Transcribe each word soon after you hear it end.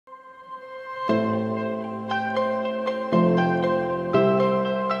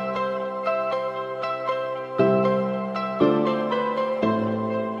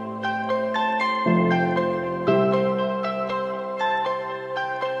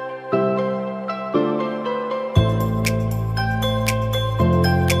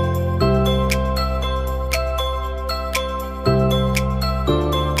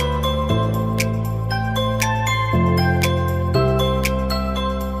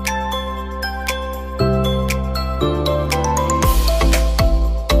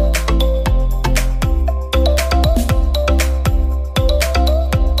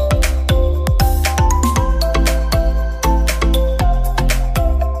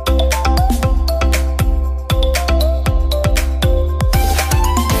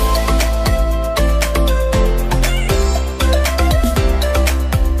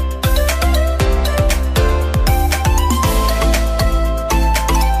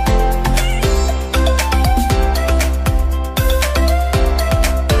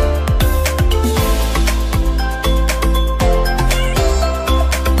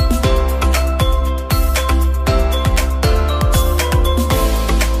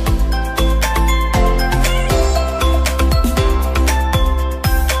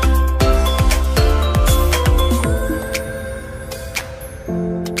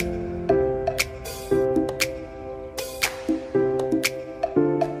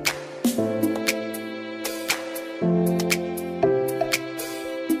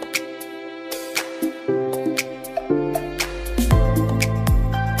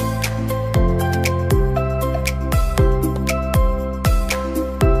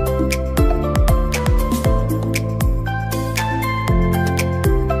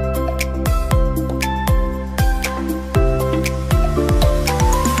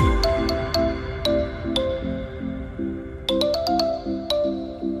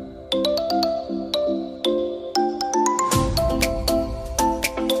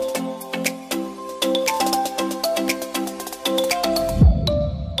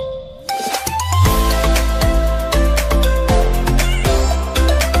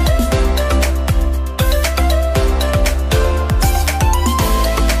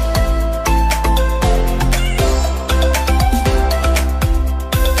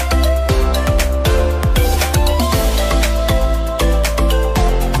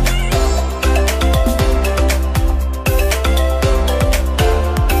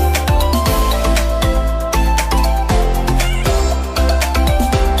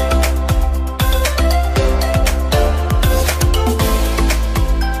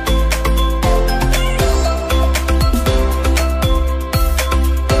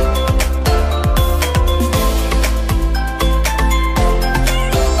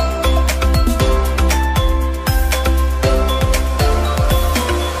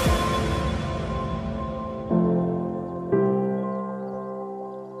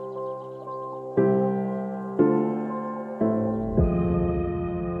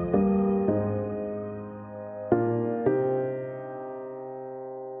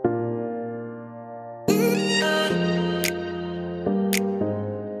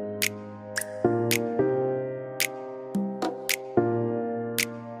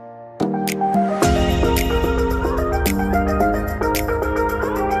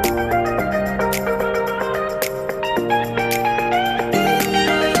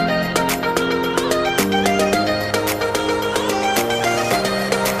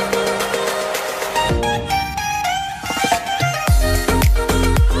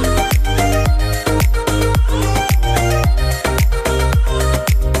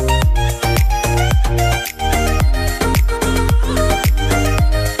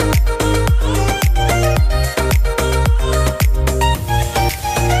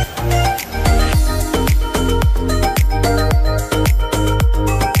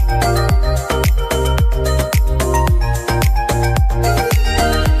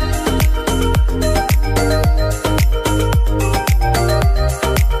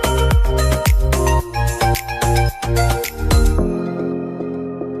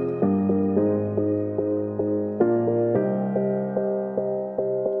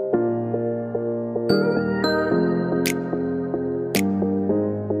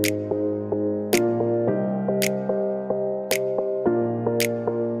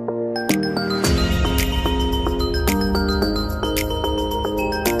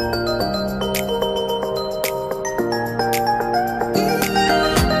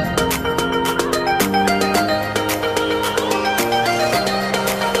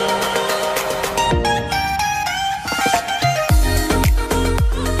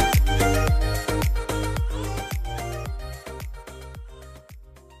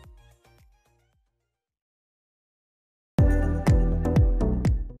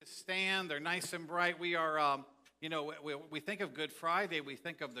Amen. They're nice and bright. We are, we think of Good Friday. We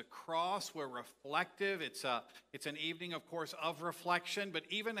think of the cross. We're reflective. It's an evening, of course, of reflection. But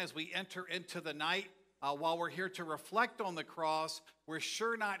even as we enter into the night, while we're here to reflect on the cross, we're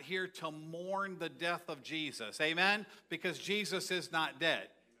sure not here to mourn the death of Jesus. Amen? Because Jesus is not dead.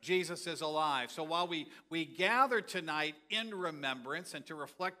 Jesus is alive. So while we gather tonight in remembrance and to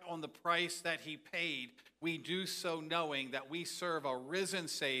reflect on the price that he paid, we do so knowing that we serve a risen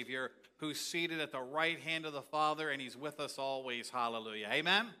Savior who's seated at the right hand of the Father, and he's with us always. Hallelujah.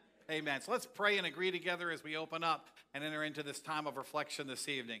 Amen? Amen. So let's pray and agree together as we open up and enter into this time of reflection this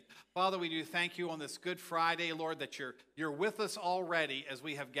evening. Father, we do thank you on this Good Friday, Lord, that you're with us already as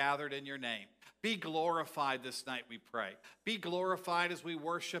we have gathered in your name. Be glorified this night, we pray. Be glorified as we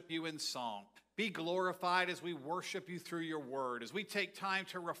worship you in song. Be glorified as we worship you through your word, as we take time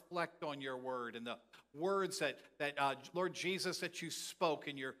to reflect on your word and the words that Lord Jesus, that you spoke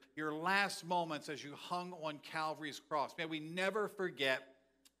in your last moments as you hung on Calvary's cross. May we never forget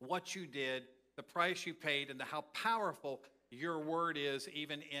what you did, the price you paid, and how powerful your word is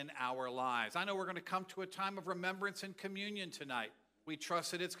even in our lives. I know we're going to come to a time of remembrance and communion tonight. We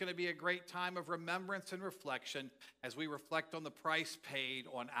trust that it's going to be a great time of remembrance and reflection as we reflect on the price paid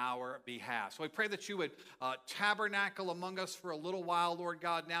on our behalf. So we pray that you would tabernacle among us for a little while, Lord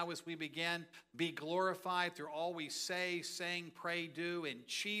God, now as we begin. Be glorified through all we say, sing, pray, do. In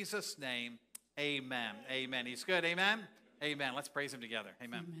Jesus' name, amen. Amen. He's good. Amen. Amen. Let's praise him together.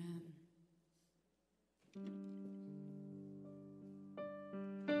 Amen. Amen.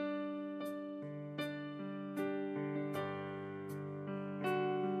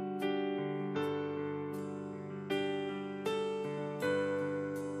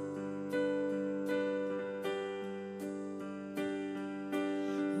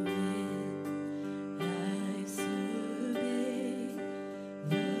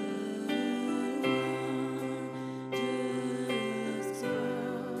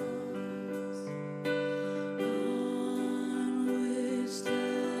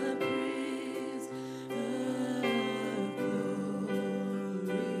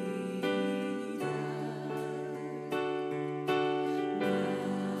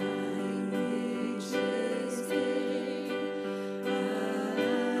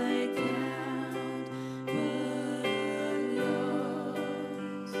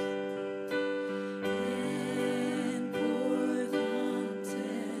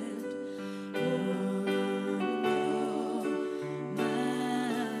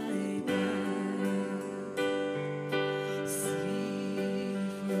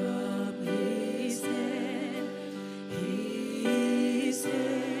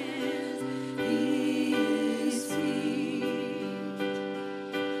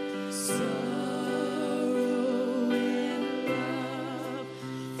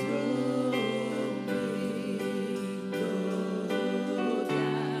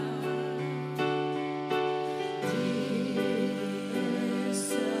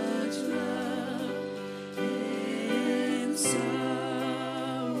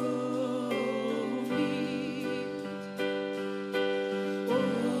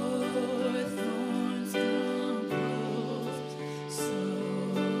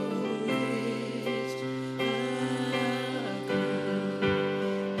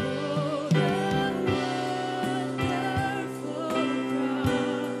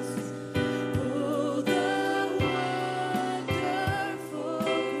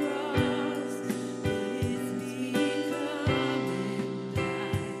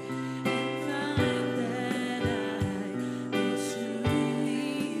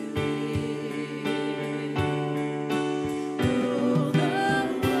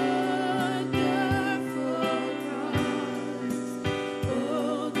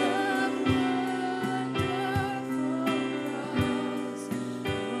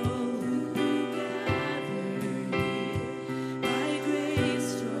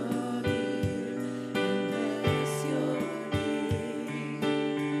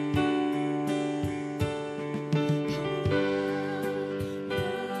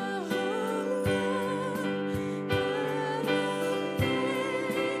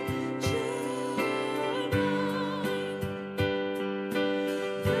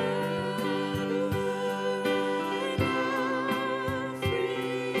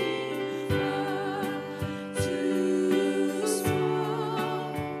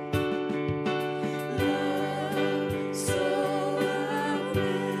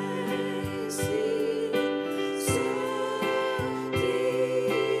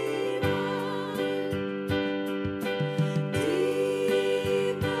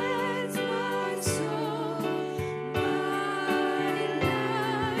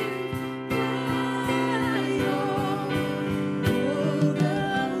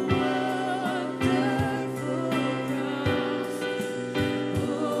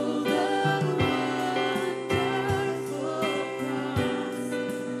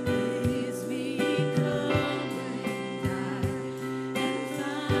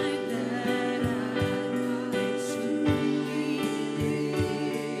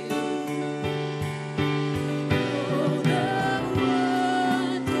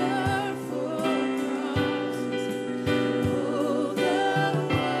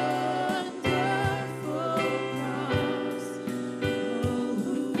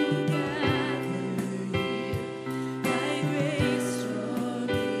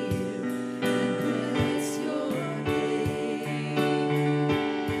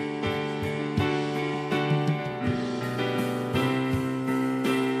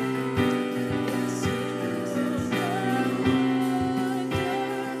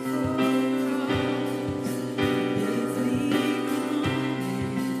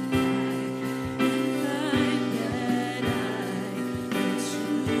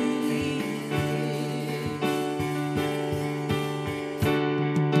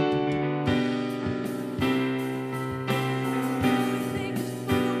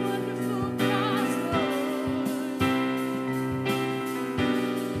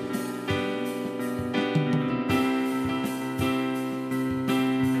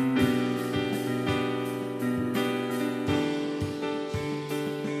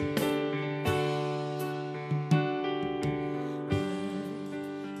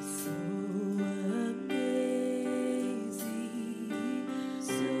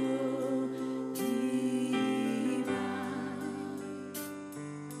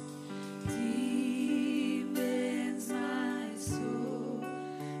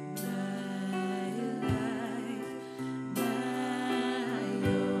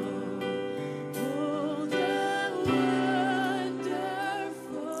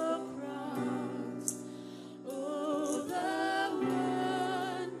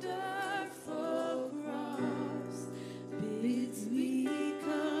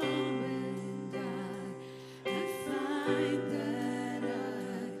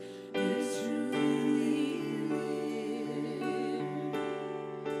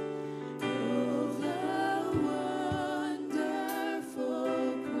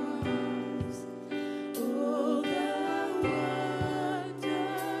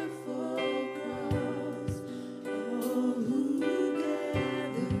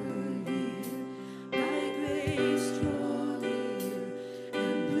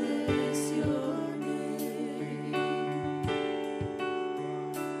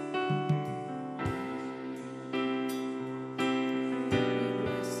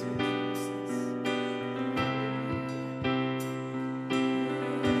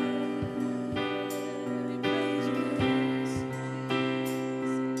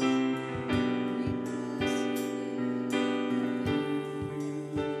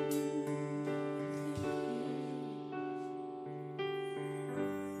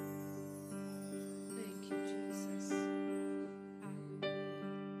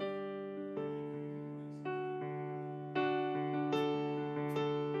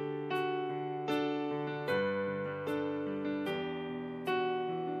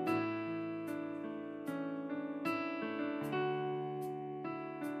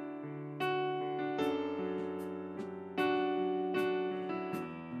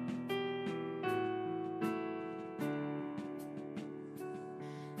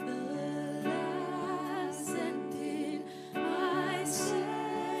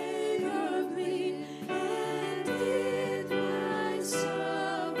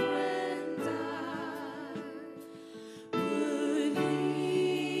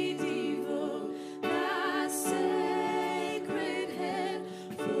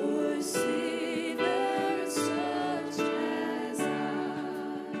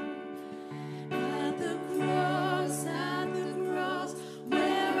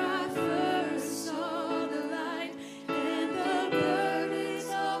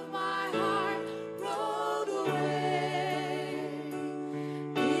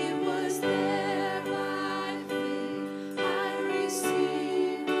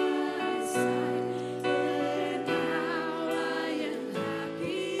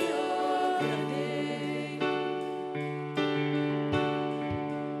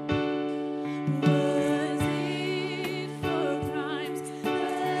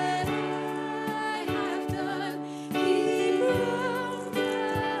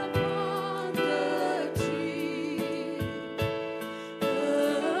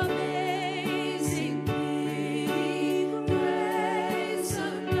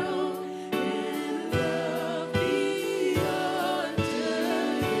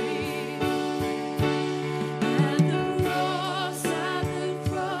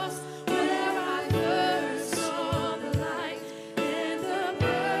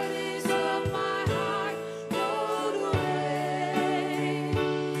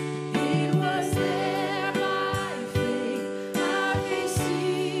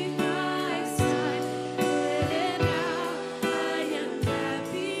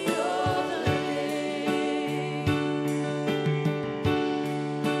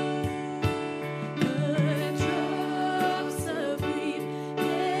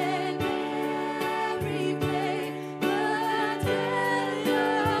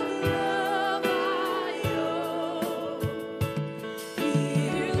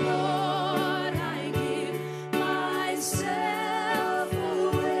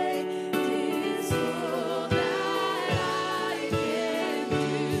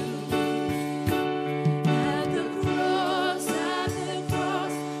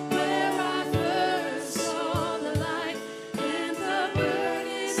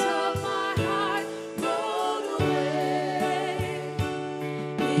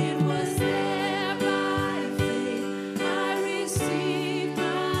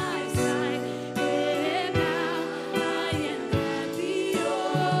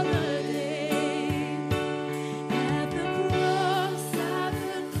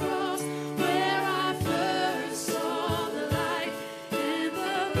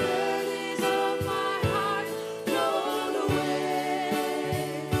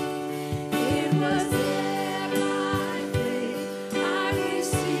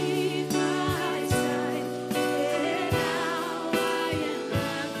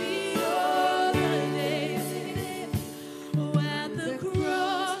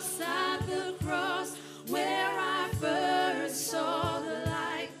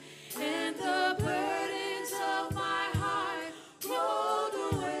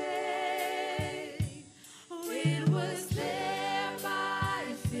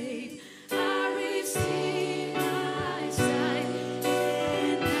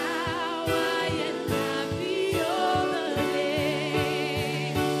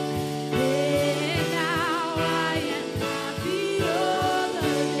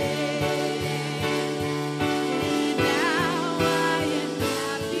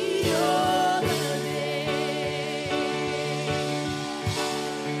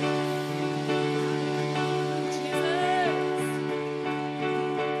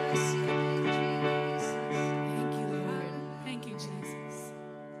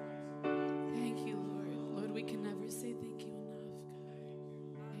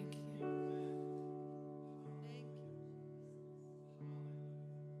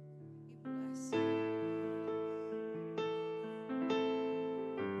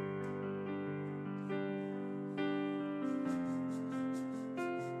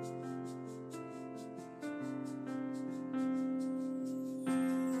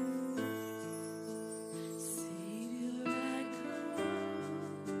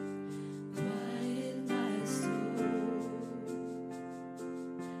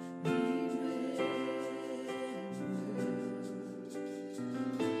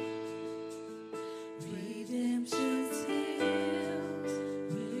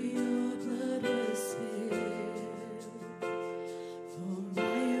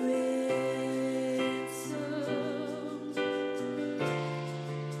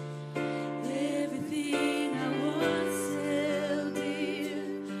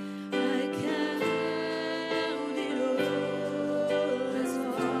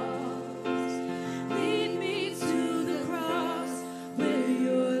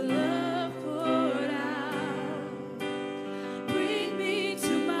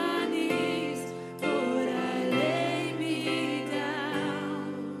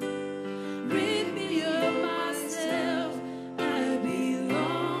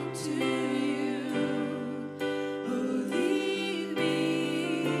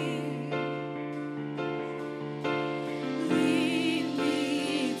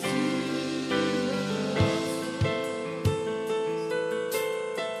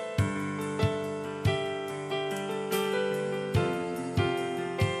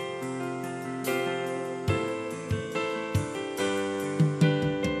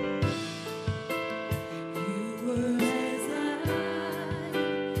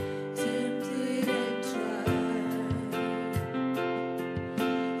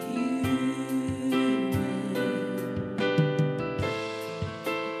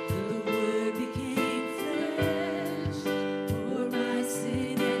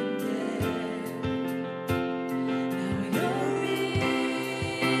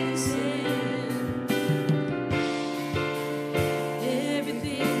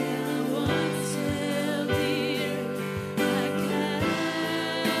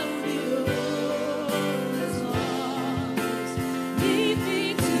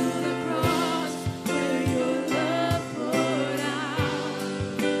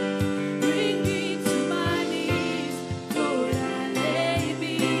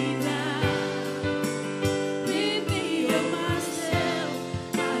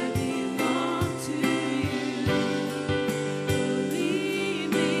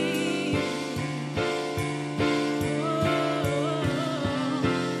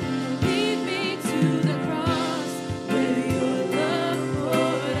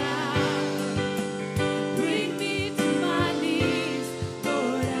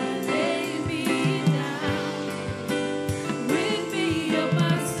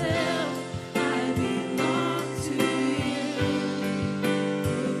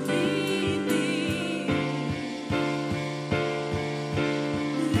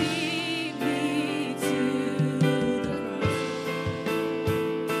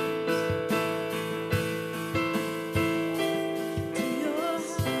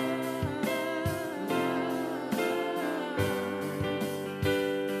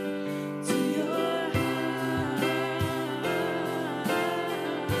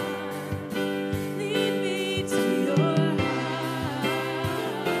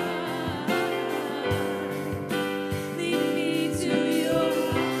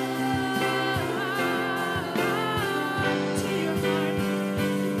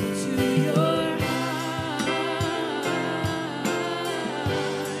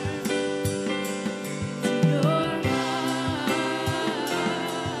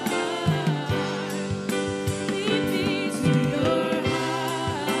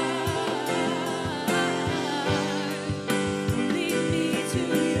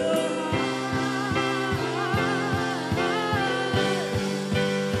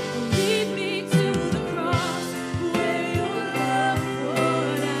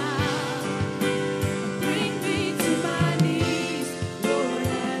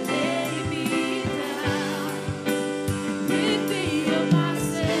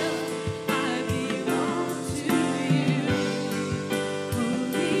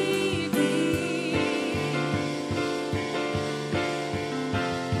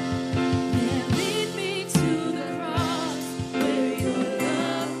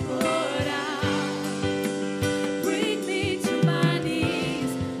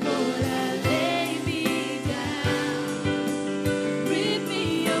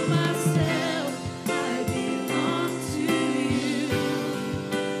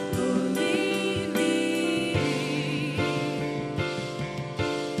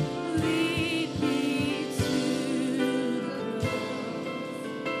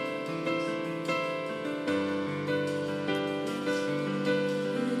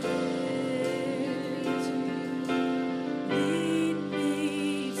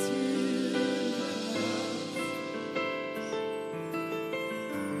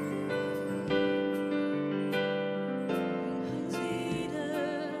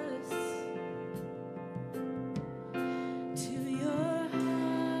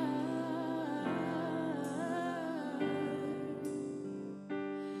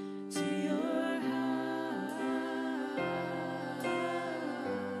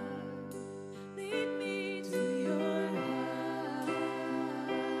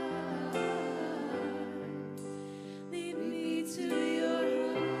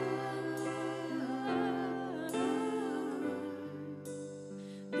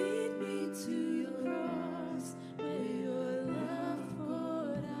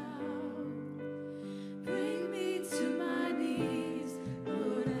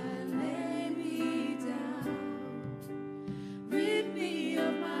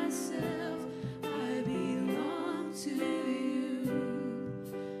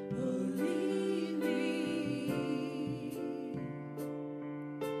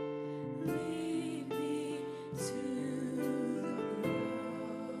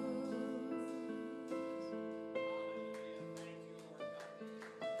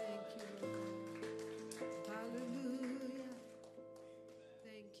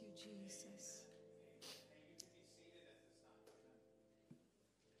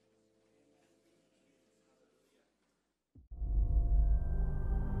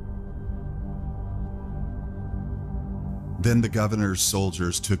 Then the governor's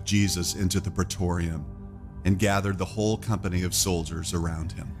soldiers took Jesus into the praetorium and gathered the whole company of soldiers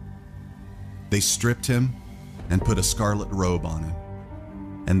around him. They stripped him and put a scarlet robe on him,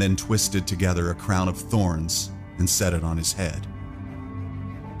 and then twisted together a crown of thorns and set it on his head.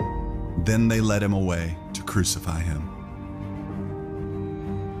 Then they led him away to crucify him.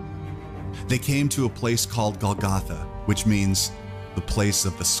 They came to a place called Golgotha, which means the place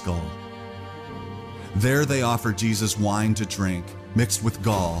of the skull. There they offered Jesus wine to drink, mixed with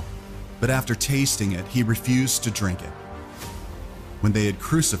gall, but after tasting it, he refused to drink it. When they had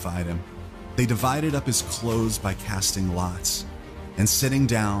crucified him, they divided up his clothes by casting lots, and sitting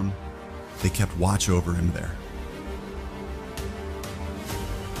down, they kept watch over him there.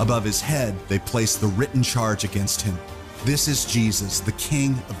 Above his head, they placed the written charge against him: "This is Jesus, the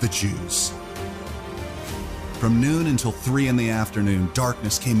King of the Jews." From noon until 3 in the afternoon,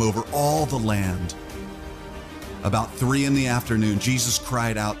 darkness came over all the land. About 3 in the afternoon, Jesus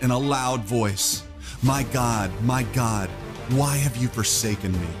cried out in a loud voice, my God, why have you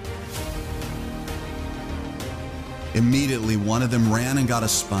forsaken me?" Immediately, one of them ran and got a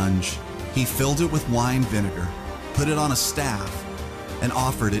sponge. He filled it with wine vinegar, put it on a staff, and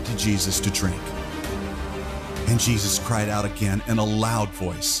offered it to Jesus to drink. And Jesus cried out again in a loud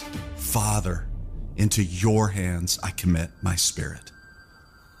voice, "Father, into your hands I commit my spirit."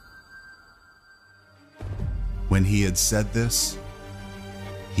 When he had said this,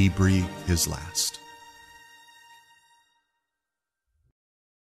 he breathed his last.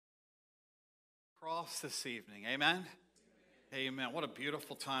 Cross this evening, amen? Amen. What a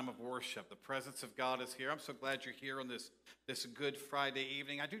beautiful time of worship. The presence of God is here. I'm so glad you're here on this Good Friday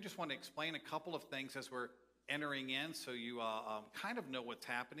evening. I do just want to explain a couple of things as we're entering in so you kind of know what's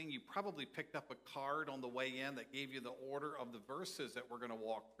happening. You probably picked up a card on the way in that gave you the order of the verses that we're going to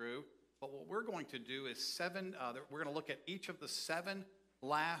walk through. But what we're going to do is we're going to look at each of the 7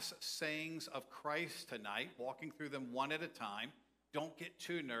 last sayings of Christ tonight, walking through them one at a time. Don't get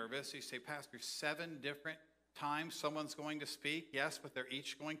too nervous. You say, "Pastor, 7 different times someone's going to speak." Yes, but they're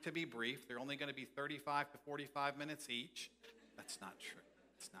each going to be brief. They're only going to be 35 to 45 minutes each. That's not true.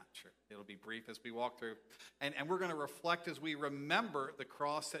 It's not true. It'll be brief as we walk through. And we're going to reflect as we remember the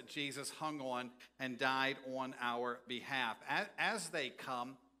cross that Jesus hung on and died on our behalf. As they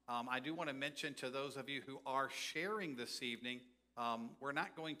come, I do want to mention to those of you who are sharing this evening, we're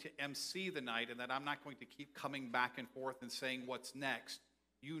not going to MC the night, and that I'm not going to keep coming back and forth and saying what's next.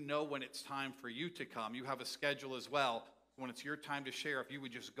 You know when it's time for you to come. You have a schedule as well. When it's your time to share, if you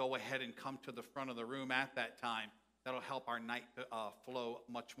would just go ahead and come to the front of the room at that time, that'll help our night flow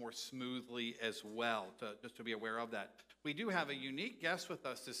much more smoothly as well, just to be aware of that. We do have a unique guest with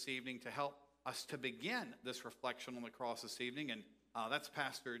us this evening to help us to begin this reflection on the cross this evening, and that's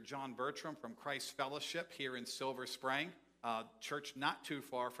Pastor John Bertram from Christ Fellowship here in Silver Spring. Church not too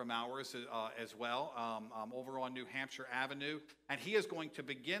far from ours as well, over on New Hampshire Avenue. And he is going to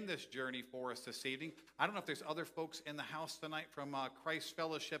begin this journey for us this evening. I don't know if there's other folks in the house tonight from Christ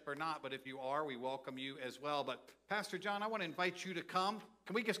Fellowship or not, but if you are, we welcome you as well. But Pastor John, I want to invite you to come.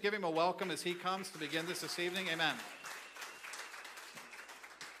 Can we just give him a welcome as he comes to begin this evening? Amen.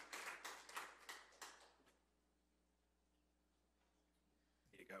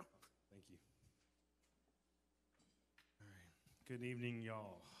 Good evening,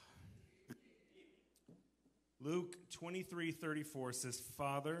 y'all. Luke 23:34 says,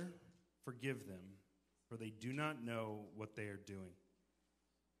 "Father, forgive them, for they do not know what they are doing."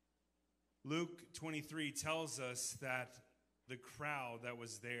 Luke 23 tells us that the crowd that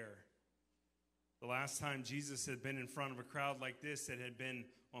was there, the last time Jesus had been in front of a crowd like this, it had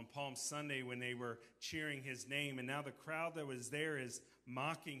been on Palm Sunday when they were cheering his name, and now the crowd that was there is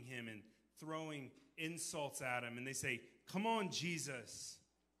mocking him and throwing insults at him, and they say, "Come on, Jesus.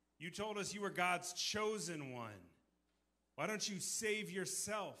 You told us you were God's chosen one. Why don't you save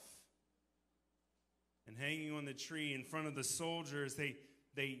yourself?" And hanging on the tree in front of the soldiers,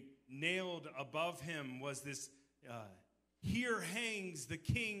 they nailed above him was this, "Here hangs the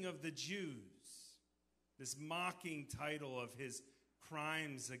King of the Jews," this mocking title of his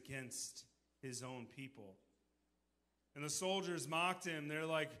crimes against his own people. And the soldiers mocked him. They're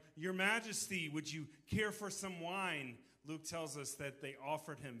like, "Your Majesty, would you care for some wine?" Luke tells us that they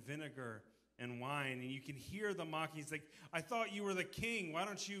offered him vinegar and wine. And you can hear the mocking. He's like, "I thought you were the king. Why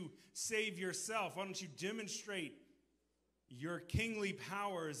don't you save yourself? Why don't you demonstrate your kingly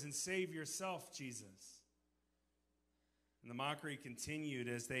powers and save yourself, Jesus?" And the mockery continued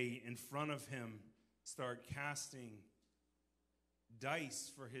as they, in front of him, start casting dice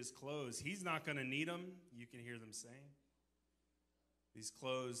for his clothes. He's not going to need them, you can hear them saying. These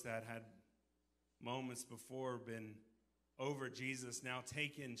clothes that had moments before been over Jesus, now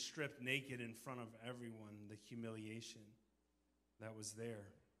taken, stripped naked in front of everyone, the humiliation that was there.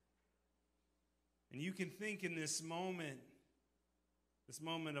 And you can think in this moment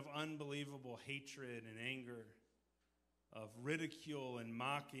of unbelievable hatred and anger, of ridicule and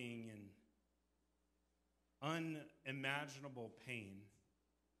mocking and unimaginable pain,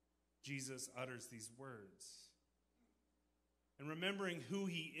 Jesus utters these words. And remembering who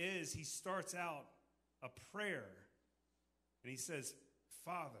he is, he starts out a prayer. And he says,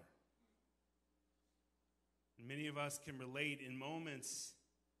 Father. And many of us can relate in moments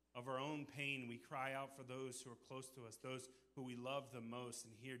of our own pain. We cry out for those who are close to us, those who we love the most.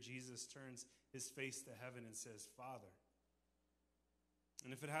 And here Jesus turns his face to heaven and says, Father.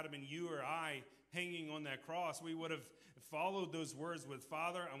 And if it had been you or I hanging on that cross, we would have followed those words with,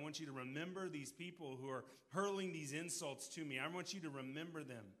 Father, I want you to remember these people who are hurling these insults to me. I want you to remember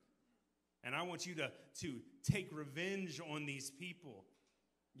them. And I want you to take revenge on these people.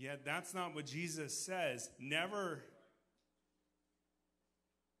 Yet that's not what Jesus says. Never.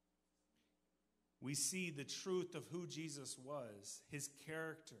 We see the truth of who Jesus was, his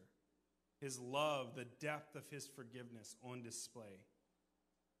character, his love, the depth of his forgiveness on display.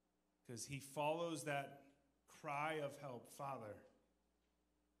 Because he follows that cry of help, Father,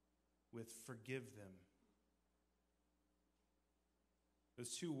 with forgive them.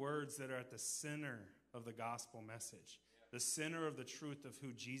 Those two words that are at the center of the gospel message. The center of the truth of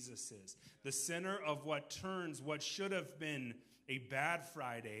who Jesus is. The center of what turns what should have been a bad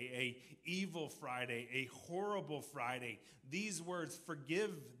Friday, a evil Friday, a horrible Friday. These words,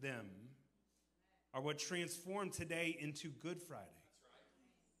 forgive them, are what transform today into Good Friday.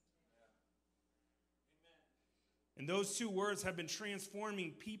 And those two words have been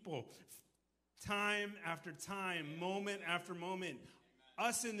transforming people time after time, moment after moment.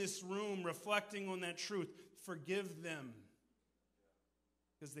 Us in this room reflecting on that truth, forgive them.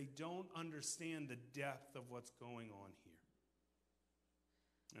 Because they don't understand the depth of what's going on here.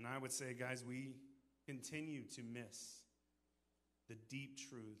 And I would say, guys, we continue to miss the deep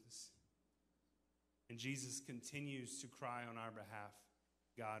truths. And Jesus continues to cry on our behalf,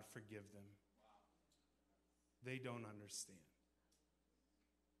 God, forgive them. They don't understand.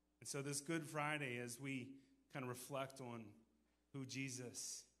 And so this Good Friday, as we kind of reflect on who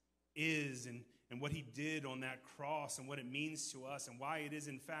Jesus is and what he did on that cross and what it means to us and why it is,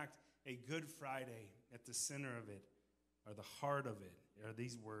 in fact, a Good Friday, at the center of it, or the heart of it, are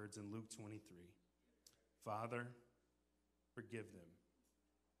these words in Luke 23. Father, forgive them,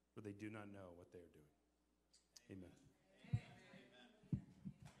 for they do not know what they are doing. Amen.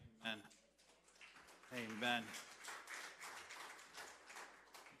 Amen.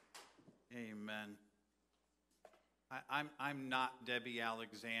 Amen. I'm not Debbie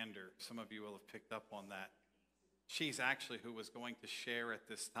Alexander. Some of you will have picked up on that. She's actually who was going to share at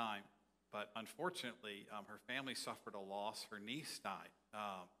this time, but unfortunately, her family suffered a loss. Her niece died.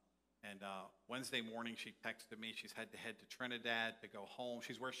 And Wednesday morning, she texted me. She's had to head to Trinidad to go home.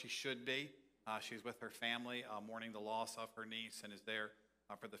 She's where she should be. She's with her family, mourning the loss of her niece, and is there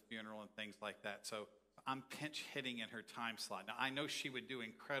for the funeral and things like that. So I'm pinch hitting in her time slot. Now, I know she would do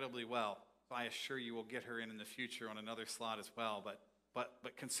incredibly well, so I assure you we'll get her in the future on another slot as well.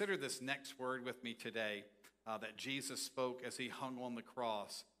 But consider this next word with me today that Jesus spoke as he hung on the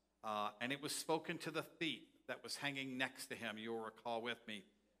cross. And it was spoken to the thief that was hanging next to him, you'll recall with me,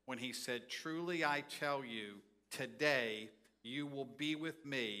 when he said, truly I tell you, today you will be with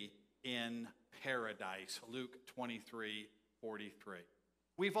me in paradise. Luke 23:43.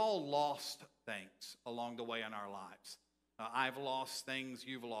 We've all lost things along the way in our lives. I've lost things,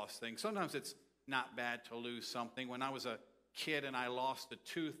 you've lost things. Sometimes it's not bad to lose something. When I was a kid and I lost a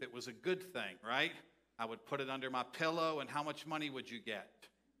tooth, it was a good thing, right? I would put it under my pillow, and how much money would you get?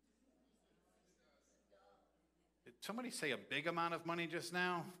 Did somebody say a big amount of money just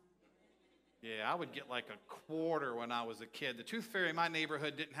now? Yeah, I would get like a quarter when I was a kid. The tooth fairy in my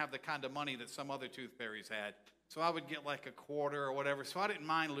neighborhood didn't have the kind of money that some other tooth fairies had. So I would get like a quarter or whatever. So I didn't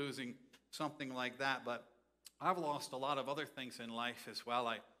mind losing something like that. But I've lost a lot of other things in life as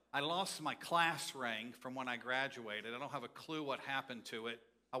well. I lost my class ring from when I graduated. I don't have a clue what happened to it.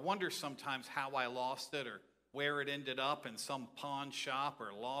 I wonder sometimes how I lost it or where it ended up, in some pawn shop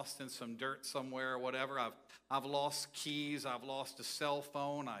or lost in some dirt somewhere or whatever. I've lost keys. I've lost a cell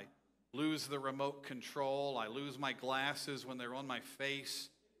phone. I lose the remote control. I lose my glasses when they're on my face.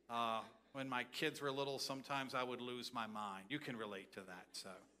 When my kids were little, sometimes I would lose my mind. You can relate to that. So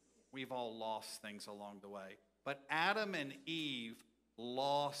we've all lost things along the way. But Adam and Eve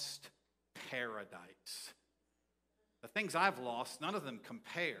lost paradise. The things I've lost, none of them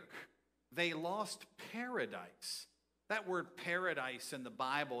compare. They lost paradise. That word paradise in the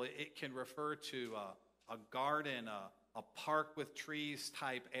Bible, it can refer to a garden, a park with trees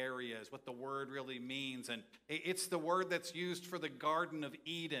type areas, what the word really means. And it's the word that's used for the Garden of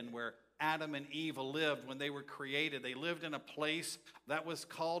Eden, where Adam and Eve lived when they were created. They lived in a place that was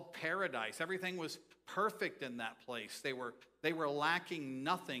called paradise. Everything was perfect in that place. They were lacking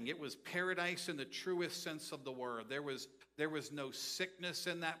nothing. It was paradise in the truest sense of the word. There was no sickness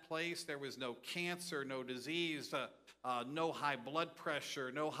in that place. There was no cancer, no disease, no high blood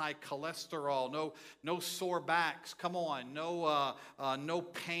pressure, no high cholesterol, no sore backs. Come on, no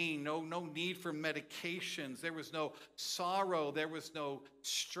pain, no need for medications. There was no sorrow. There was no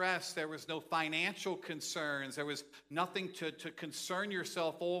stress. There was no financial concerns. There was nothing to concern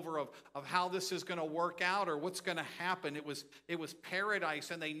yourself over of how this is going to work out or what's going to happen. It was paradise,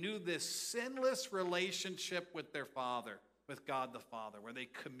 and they knew this sinless relationship with their Father, with God the Father, where they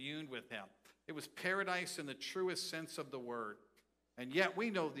communed with Him. It was paradise in the truest sense of the word. And yet we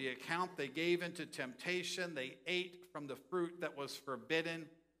know the account. They gave into temptation. They ate from the fruit that was forbidden,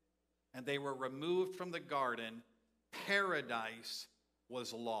 and they were removed from the garden. Paradise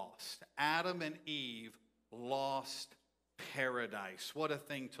was lost. Adam and Eve lost paradise. What a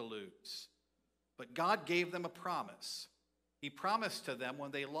thing to lose. But God gave them a promise. He promised to them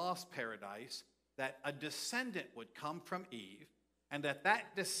when they lost paradise that a descendant would come from Eve, and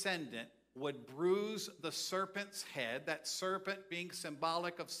that descendant would bruise the serpent's head. That serpent, being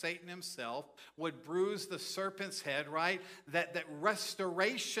symbolic of Satan himself, would bruise the serpent's head, right? That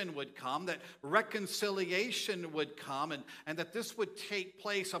restoration would come, that reconciliation would come, and that this would take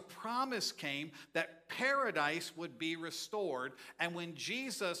place. A promise came that paradise would be restored. And when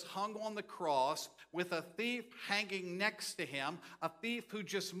Jesus hung on the cross with a thief hanging next to him, a thief who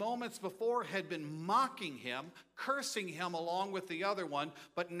just moments before had been mocking him, cursing him along with the other one,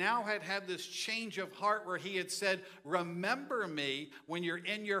 but now had this change of heart where he had said, remember me when you're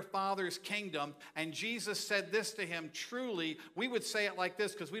in your Father's kingdom. And Jesus said this to him, truly, we would say it like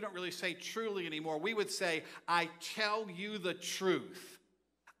this because we don't really say truly anymore. We would say, I tell you the truth.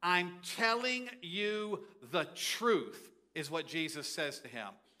 I'm telling you the truth is what Jesus says to him.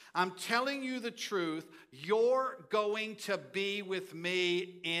 I'm telling you the truth. You're going to be with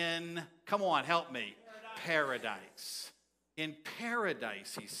me in, come on, help me, paradise. In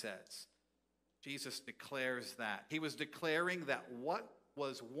paradise, he says. Jesus declares that. He was declaring that what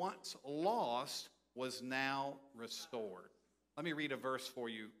was once lost was now restored. Let me read a verse for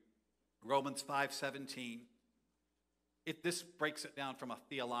you. Romans 5:17. This breaks it down from a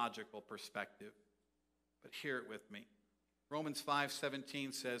theological perspective, but hear it with me. Romans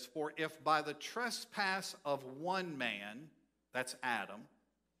 5:17 says, for if by the trespass of one man, that's Adam,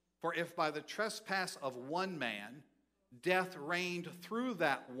 for if by the trespass of one man, death reigned through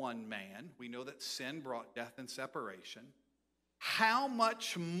that one man, we know that sin brought death and separation, how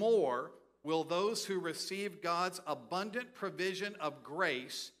much more will those who receive God's abundant provision of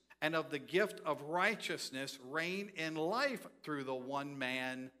grace and of the gift of righteousness reign in life through the one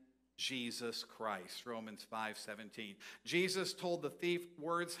man, Jesus Christ? Romans 5:17. Jesus told the thief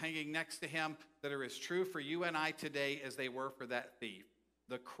words hanging next to him that are as true for you and I today as they were for that thief.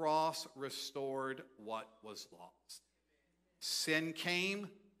 The cross restored what was lost. Sin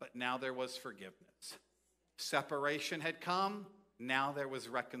came, but now there was forgiveness. Separation had come, now there was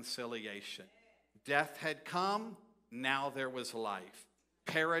reconciliation. Death had come, now there was life.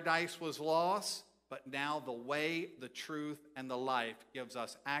 Paradise was lost, but now the way, the truth, and the life gives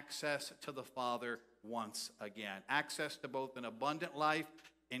us access to the Father once again. Access to both an abundant life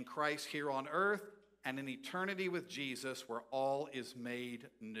in Christ here on earth and an eternity with Jesus where all is made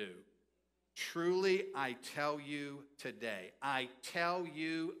new. Truly, I tell you today, I tell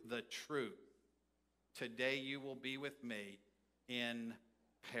you the truth. Today you will be with me in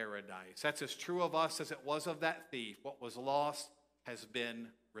paradise. That's as true of us as it was of that thief. What was lost has been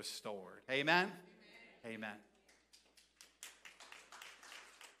restored. Amen? Amen.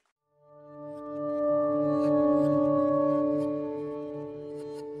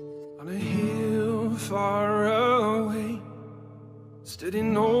 On a hill far away stood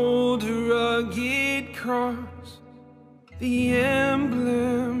an old rugged cross, the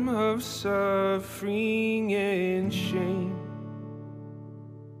emblem of suffering and shame.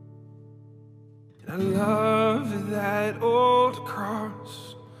 And I love that old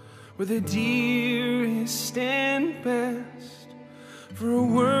cross, where the dearest and best for a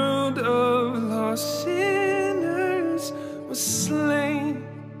world of lost sinners was slain.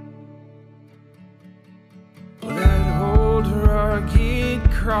 That old rugged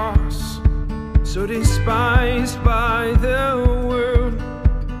cross, so despised by the world,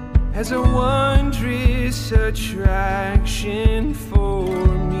 has a wondrous this attraction for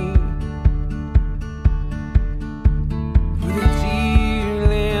me. For the dear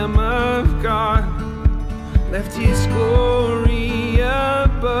Lamb of God left his glory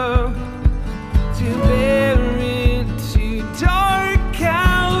above to bear it to dark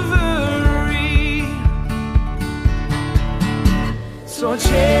Calvary. So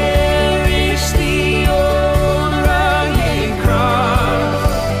cherish the old rugged cross.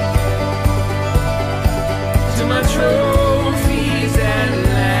 To my trophies at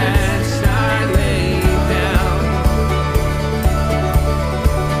last I lay down.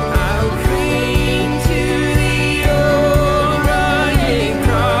 I'll cling to the old rugged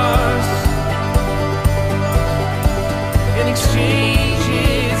cross and exchange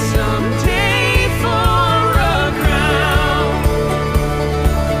it someday for a crown.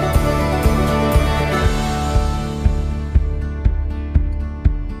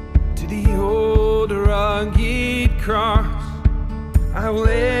 To the old rugged cross I will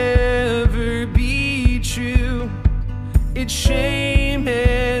ever be true. Its shame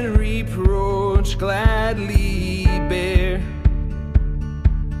and reproach gladly bear.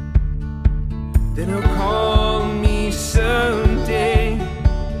 Then he'll call me someday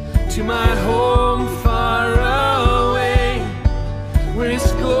to my home far away, where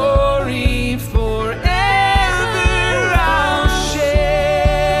his glory forever I'll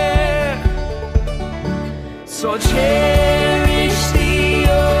share. So cherish the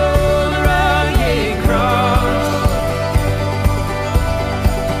old rugged cross.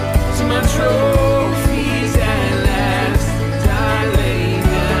 To my trophies at last I lay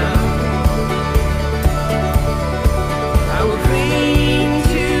down. I will cling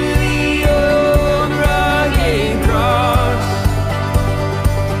to the old rugged cross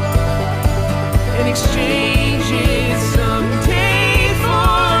and exchange it someday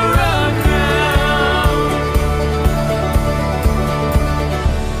for a crown.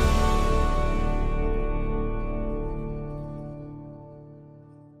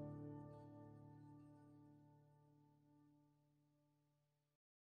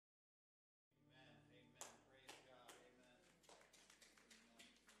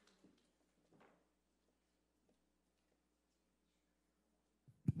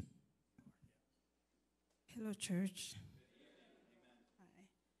 Hello, church. Hi.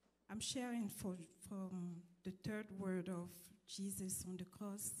 I'm sharing from the third word of Jesus on the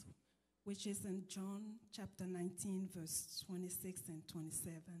cross, which is in John chapter 19, verse 26 and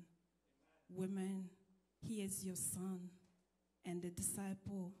 27. Women, here is your son, and the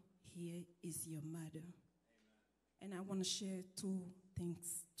disciple, here is your mother. And I want to share two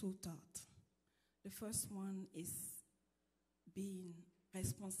things, two thoughts. The first one is being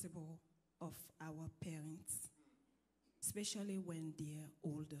responsible of our parents, especially when they're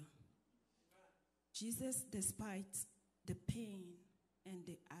older. Jesus, despite the pain and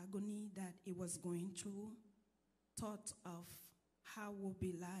the agony that he was going through, thought of how will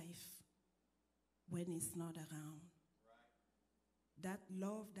be life when he's not around. That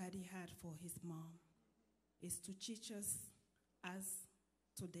love that he had for his mom is to teach us as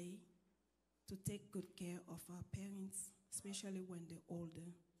today to take good care of our parents, especially when they're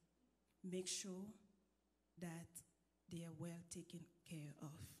older. Make sure that they are well taken care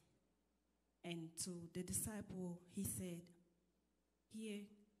of. And to the disciple, he said, here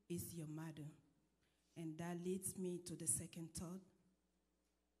is your mother. And that leads me to the second thought,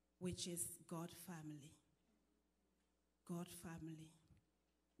 which is God family. God family.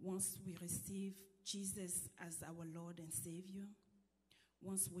 Once we receive Jesus as our Lord and Savior,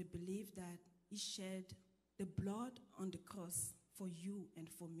 once we believe that he shed the blood on the cross for you and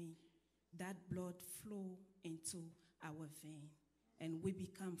for me, that blood flow into our vein and we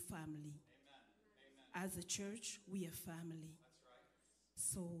become family. Amen. As a church, we are family.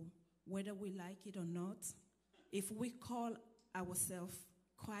 That's right. So whether we like it or not, if we call ourselves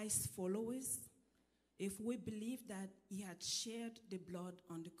Christ followers, if we believe that he had shed the blood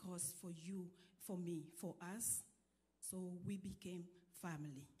on the cross for you, for me, for us, so we became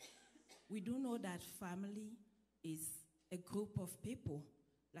family. We do know that family is a group of people,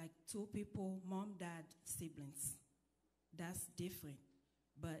 like two people, mom, dad, siblings. That's different.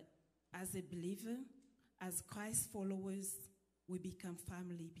 But as a believer, as Christ followers, we become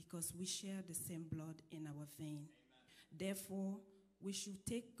family because we share the same blood in our vein. Amen. Therefore, we should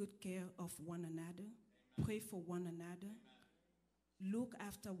take good care of one another, amen, pray for one another, amen, look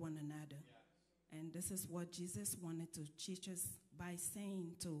after one another. Yes. And this is what Jesus wanted to teach us by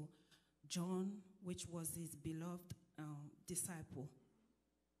saying to John, which was his beloved disciple,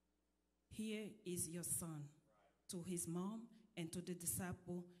 here is your son. Right. To his mom and to the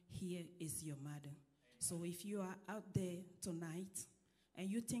disciple, here is your mother. Amen. So if you are out there tonight and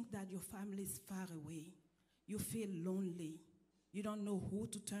you think that your family is far away, you feel lonely, you don't know who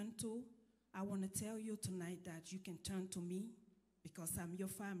to turn to, I want to tell you tonight that you can turn to me because I'm your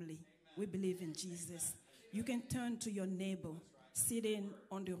family. We believe in Jesus. You can turn to your neighbor sitting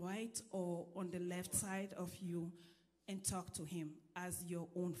on the right or on the left side of you and talk to him as your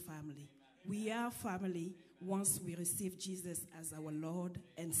own family. We are family once we receive Jesus as our Lord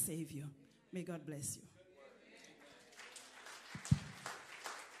and Savior. May God bless you.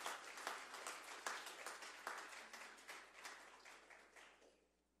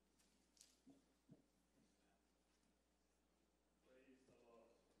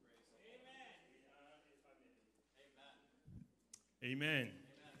 Amen.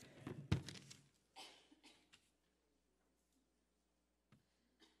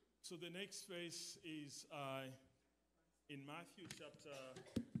 So the next verse is in Matthew chapter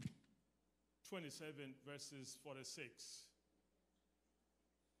 27, verses 46.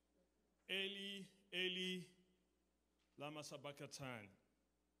 Eli, Eli, lama sabachthani.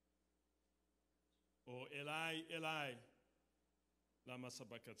 Or Eli, Eli, lama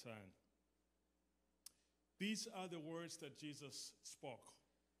sabachthani. These are the words that Jesus spoke.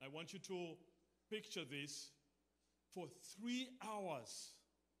 I want you to picture this. For 3 hours,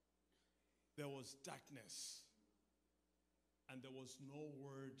 there was darkness, and there was no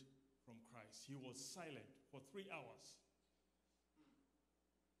word from Christ. He was silent for 3 hours.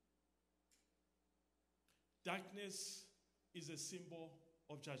 Darkness is a symbol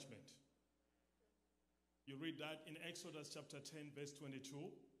of judgment. You read that in Exodus chapter 10, verse 22.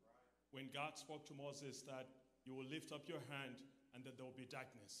 When God spoke to Moses that you will lift up your hand and that there will be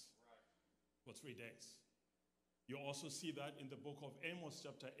darkness for 3 days. You also see that in the book of Amos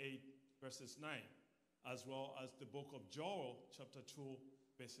chapter 8, verses 9, as well as the book of Joel chapter 2,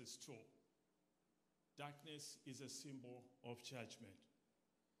 verses 2. Darkness is a symbol of judgment.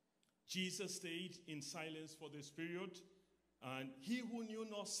 Jesus stayed in silence for this period, and he who knew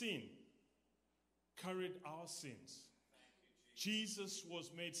no sin carried our sins. Jesus was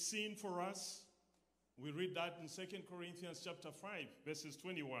made sin for us. We read that in 2 Corinthians chapter 5, verses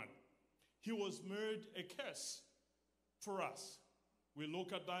 21. He was made a curse for us. We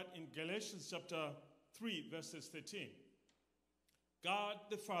look at that in Galatians chapter 3, verses 13. God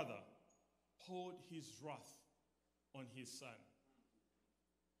the Father poured his wrath on his Son.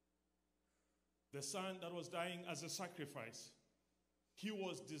 The Son that was dying as a sacrifice. He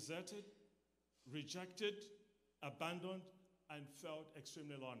was deserted, rejected, abandoned, and felt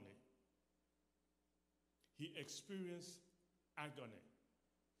extremely lonely. He experienced agony.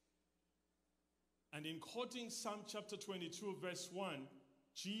 And in quoting Psalm chapter 22, verse 1,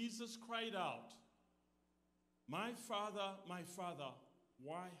 Jesus cried out, my Father,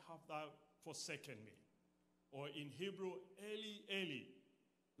 why have thou forsaken me? Or in Hebrew, Eli, Eli,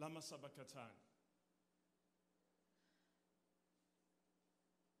 lama sabachthani.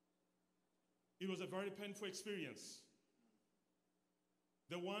 It was a very painful experience.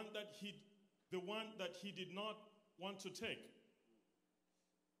 The one that he did not want to take.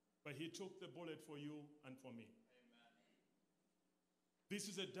 But he took the bullet for you and for me. Amen. This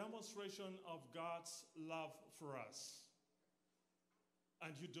is a demonstration of God's love for us.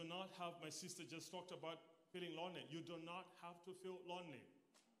 And you do not have, my sister just talked about feeling lonely. You do not have to feel lonely.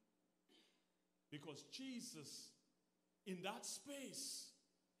 Because Jesus, in that space,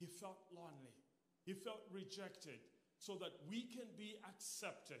 he felt lonely. He felt rejected so that we can be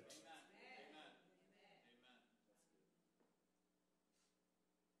accepted. Amen.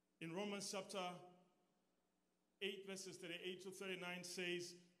 In Romans chapter 8, verses 38 to 39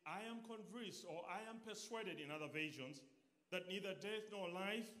 says, I am convinced, or I am persuaded in other versions, that neither death nor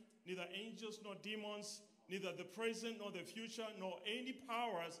life, neither angels nor demons, neither the present nor the future, nor any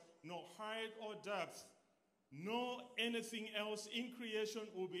powers, nor height or depth, nor anything else in creation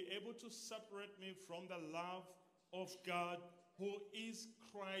will be able to separate me from the love of God who is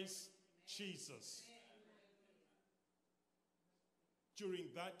Christ Jesus. During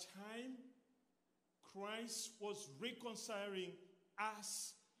that time, Christ was reconciling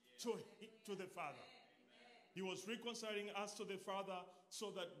us to the Father. He was reconciling us to the Father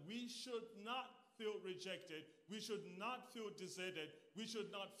so that we should not feel rejected, we should not feel deserted, we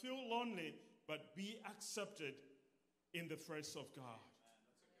should not feel lonely, but be accepted in the face of God.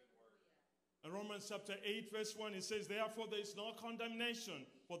 In Romans chapter 8, verse 1, it says, therefore there is no condemnation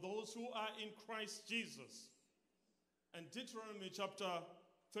for those who are in Christ Jesus. And Deuteronomy chapter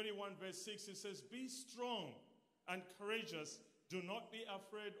 31, verse 6, it says, be strong and courageous. Do not be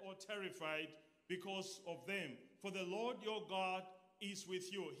afraid or terrified because of them. For the Lord your God is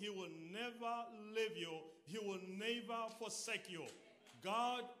with you. He will never leave you. He will never forsake you.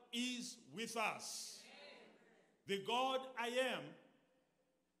 God is with us. The God I am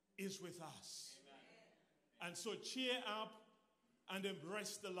is with us. And so cheer up and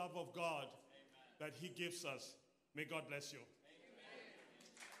embrace the love of God that he gives us. May God bless you.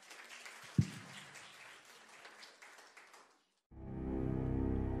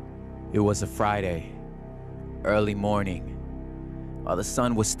 It was a Friday, early morning. While the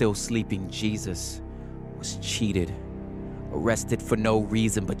sun was still sleeping, Jesus was cheated, arrested for no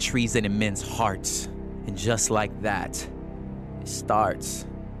reason but treason in men's hearts. And just like that, it starts.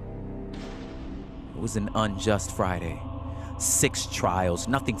 It was an unjust Friday. 6 trials,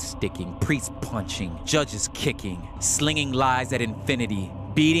 nothing sticking, priests punching, judges kicking, slinging lies at infinity,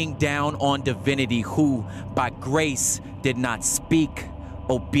 beating down on divinity who, by grace, did not speak,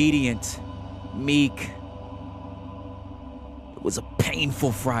 obedient, meek. It was a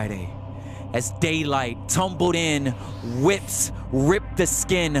painful Friday. As daylight tumbled in, whips ripped the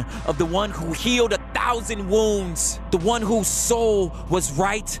skin of the one who healed 1,000 wounds, the one whose soul was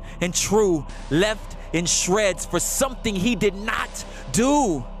right and true, left in shreds for something he did not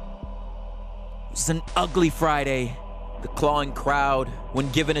do. It was an ugly Friday. The clawing crowd, when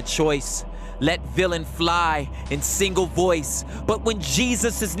given a choice, let villain fly in single voice. But when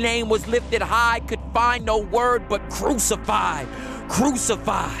Jesus' name was lifted high, could find no word but crucify,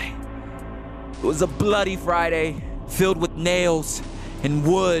 crucify. It was a bloody Friday, filled with nails and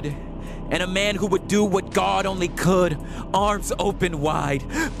wood, and a man who would do what God only could, arms open wide,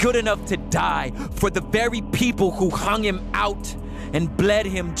 good enough to die for the very people who hung him out and bled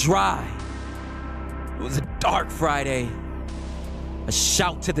him dry. It was a dark Friday. A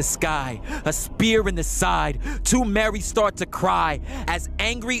shout to the sky, a spear in the side. 2 Marys start to cry as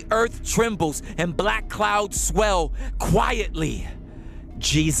angry earth trembles and black clouds swell quietly.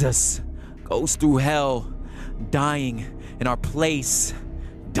 Jesus goes through hell, dying in our place,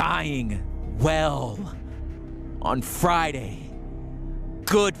 dying well. On Friday,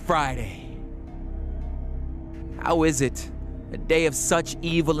 Good Friday. How is it a day of such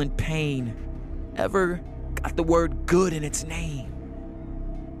evil and pain ever got the word good in its name?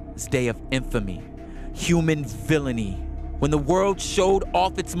 This day of infamy, human villainy, when the world showed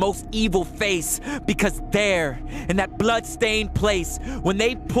off its most evil face, because there, in that blood-stained place, when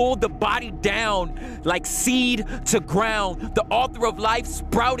they pulled the body down like seed to ground, the author of life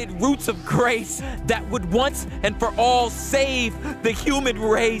sprouted roots of grace that would once and for all save the human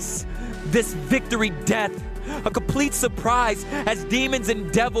race. This victory death, a complete surprise as demons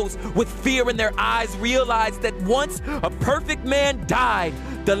and devils with fear in their eyes realized that once a perfect man died,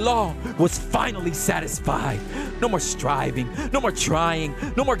 the law was finally satisfied. No more striving, no more trying,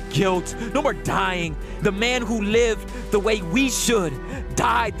 no more guilt, no more dying. The man who lived the way we should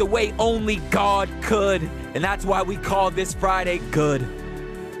died the way only God could. And that's why we call this Friday good.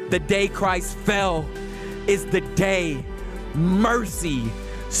 The day Christ fell is the day mercy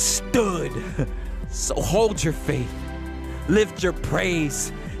stood. So hold your faith, lift your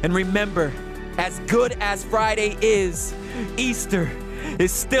praise, and remember, as good as Friday is, Easter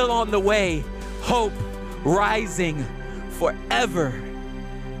is still on the way. Hope rising forever.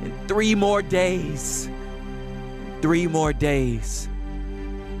 In 3 more days. 3 more days.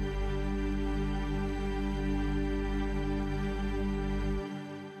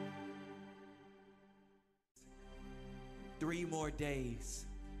 Three more days.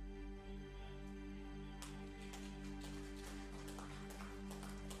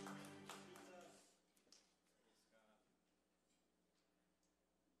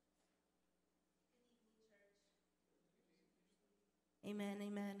 Amen,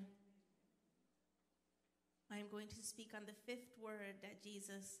 amen. I'm going to speak on the 5th word that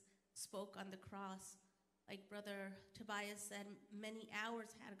Jesus spoke on the cross. Like Brother Tobias said, many hours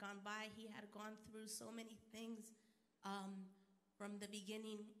had gone by. He had gone through so many things from the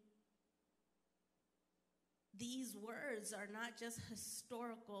beginning. These words are not just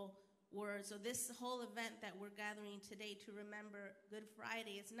historical words. So this whole event that we're gathering today to remember Good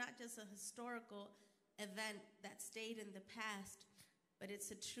Friday, it's not just a historical event that stayed in the past, but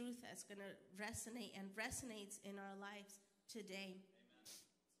it's a truth that's going to resonate and resonates in our lives today.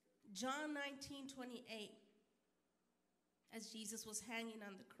 Amen. John 19:28, as Jesus was hanging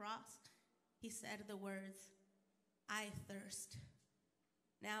on the cross, he said the words, "I thirst."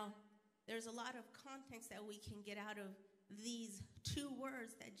 Now, there's a lot of context that we can get out of these 2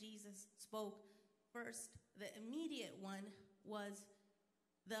 words that Jesus spoke. First, the immediate one was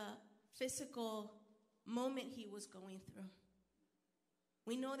the physical moment he was going through.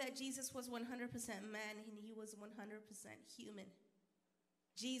 We know that Jesus was 100% man and he was 100% human.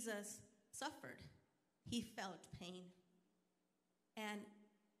 Jesus suffered. He felt pain. And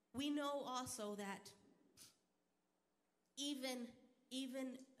we know also that even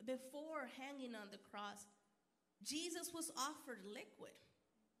before hanging on the cross, Jesus was offered liquid.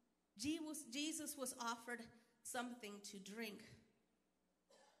 Jesus was offered something to drink.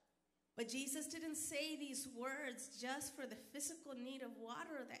 But Jesus didn't say these words just for the physical need of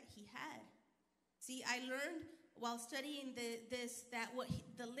water that he had. See, I learned while studying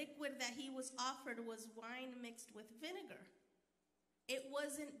the liquid that he was offered was wine mixed with vinegar. It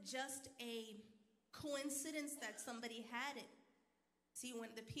wasn't just a coincidence that somebody had it. See, when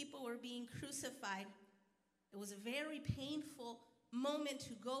the people were being crucified, it was a very painful moment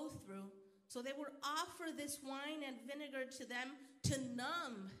to go through. So they would offer this wine and vinegar to them to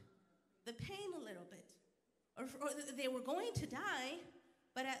numb the pain a little bit. Or they were going to die,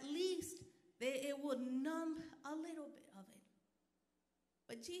 but at least it would numb a little bit of it.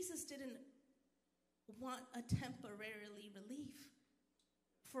 But Jesus didn't want a temporary relief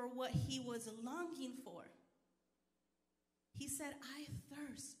for what he was longing for. He said, I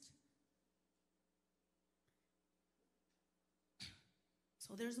thirst.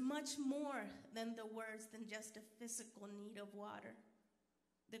 So there's much more than the words than just a physical need of water.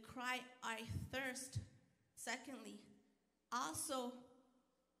 The cry, I thirst, secondly, also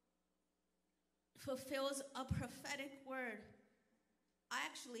fulfills a prophetic word.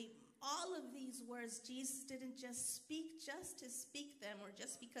 All of these words, Jesus didn't just speak just to speak them or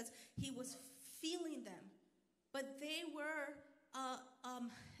just because he was feeling them, but they were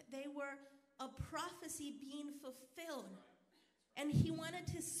a prophecy being fulfilled. And he wanted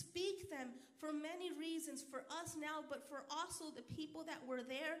to speak them for many reasons, for us now, but for also the people that were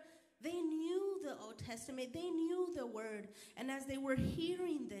there. They knew the Old Testament. They knew the word. And as they were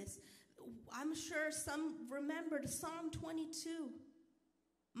hearing this, I'm sure some remembered Psalm 22.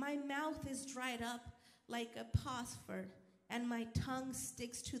 My mouth is dried up like a potsherd, and my tongue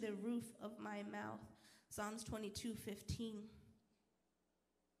sticks to the roof of my mouth. Psalms 22:15.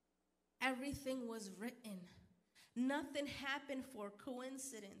 Everything was written. Nothing happened for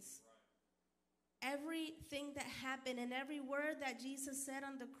coincidence. Everything that happened and every word that Jesus said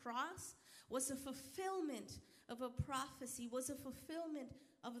on the cross was a fulfillment of a prophecy, was a fulfillment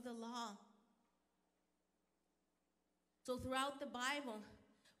of the law. So throughout the Bible,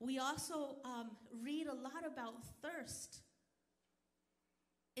 we also read a lot about thirst.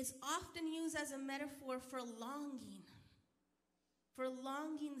 It's often used as a metaphor for longing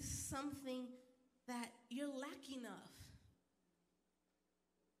something that you're lacking of.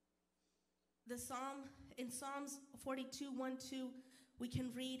 In Psalms 42:1-2, we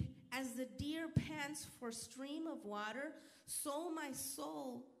can read, as the deer pants for a stream of water, so my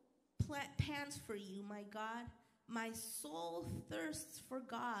soul pants for you, my God. My soul thirsts for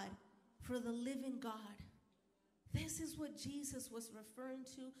God, for the living God. This is what Jesus was referring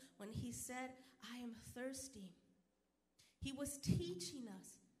to when he said, I am thirsty. He was teaching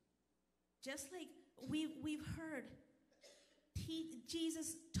us, just like we've heard.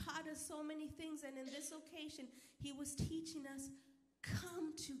 Jesus taught us so many things, and in this occasion, he was teaching us,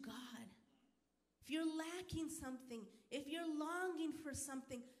 come to God. If you're lacking something, if you're longing for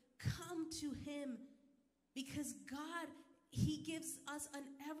something, come to him, because God, he gives us an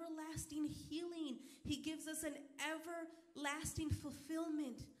everlasting healing. He gives us an everlasting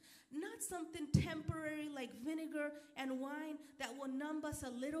fulfillment. Not something temporary like vinegar and wine that will numb us a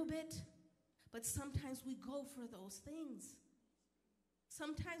little bit, but sometimes we go for those things.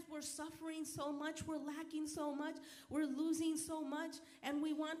 Sometimes we're suffering so much, we're lacking so much, we're losing so much, and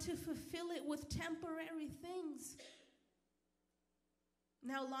we want to fulfill it with temporary things.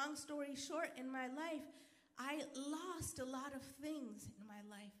 Now, long story short, in my life, I lost a lot of things in my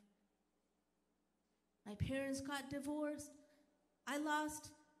life. My parents got divorced. I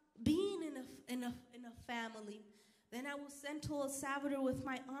lost being in a family. Then I was sent to El Salvador with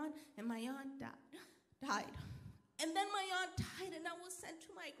my aunt, and my aunt died. And then my aunt died, and I was sent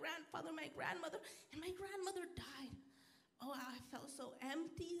to my grandfather, my grandmother, and my grandmother died. Oh, I felt so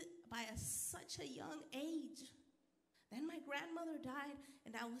empty by such a young age. Then my grandmother died,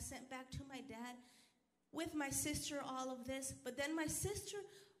 and I was sent back to my dad with my sister, all of this. But then my sister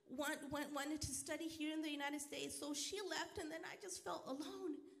wanted to study here in the United States, so she left, and then I just felt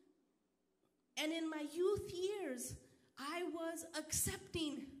alone. And in my youth years, I was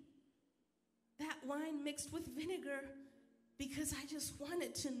accepting that wine mixed with vinegar because I just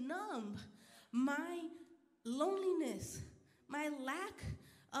wanted to numb my loneliness, my lack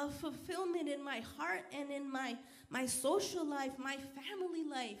of fulfillment in my heart and in my social life, my family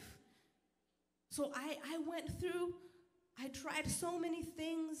life. So I went through I tried so many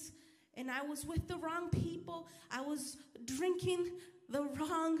things, and I was with the wrong people. I was drinking the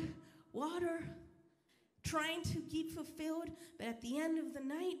wrong water, trying to keep fulfilled. But at the end of the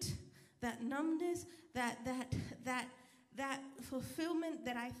night, that numbness, that fulfillment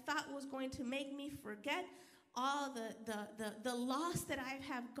that I thought was going to make me forget all the loss that I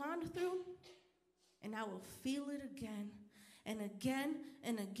have gone through, and I will feel it again and again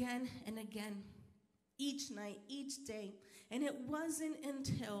and again and again, each night, each day. And it wasn't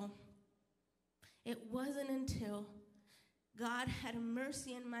until God had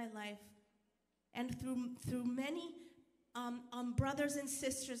mercy in my life, and through many brothers and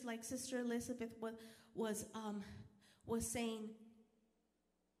sisters, like Sister Elizabeth was saying,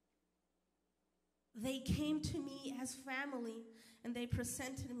 they came to me as family, and they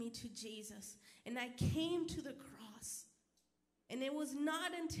presented me to Jesus, and I came to the cross. And it was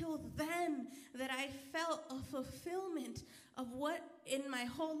not until then that I felt a fulfillment of what in my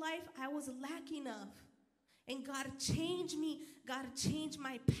whole life I was lacking of. And God changed me. God changed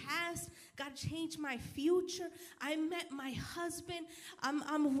my past. God changed my future. I met my husband.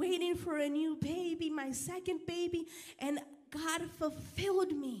 I'm waiting for a new baby, my second baby. And God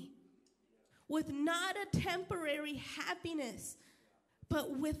fulfilled me with not a temporary happiness,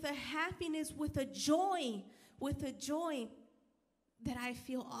 but with a happiness, with a joy that I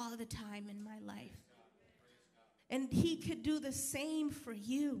feel all the time in my life. And he could do the same for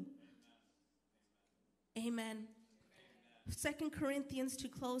you. Amen. 2 Corinthians, to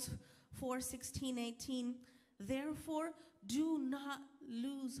close, 4:16, 18. Therefore, do not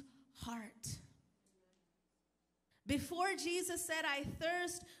lose heart. Before Jesus said, I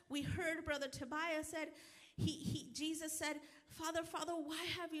thirst, we heard Brother Tobias said, Jesus said, Father, Father, why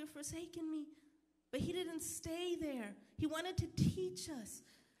have you forsaken me? But he didn't stay there. He wanted to teach us.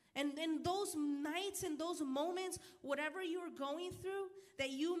 And in those nights, in those moments, whatever you're going through,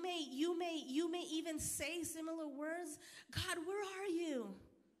 that you may even say similar words. God, where are you?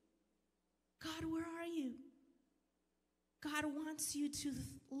 God, where are you? God wants you to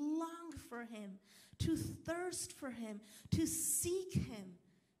long for him, to thirst for him, to seek him,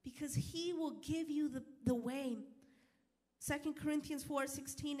 because he will give you the way. 2 Corinthians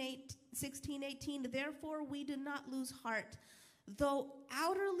 4:16, 18. Therefore, we do not lose heart. Though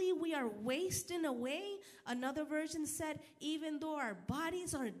outwardly we are wasting away, another version said, even though our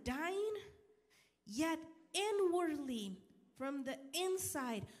bodies are dying, yet inwardly, from the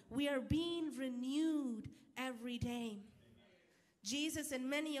inside, we are being renewed every day. Jesus, in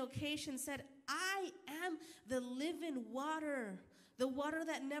many occasions, said, I am the living water, the water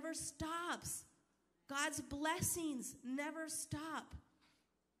that never stops. God's blessings never stop.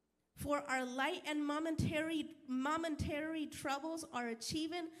 For our light and momentary troubles are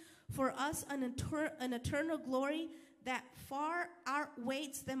achieving for us an eternal glory that far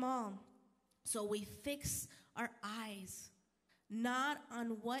outweighs them all. So we fix our eyes not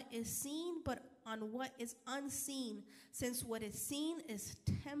on what is seen, but on what is unseen, since what is seen is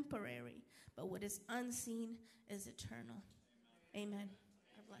temporary, but what is unseen is eternal. Amen.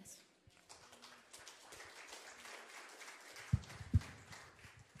 God bless.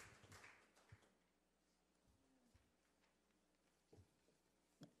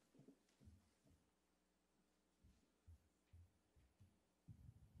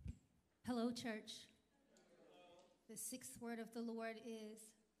 Hello, church. The sixth word of the Lord is,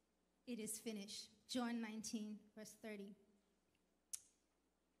 it is finished. John 19, verse 30.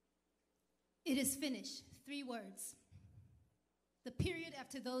 It is finished. 3 words. The period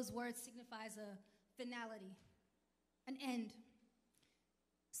after those words signifies a finality, an end.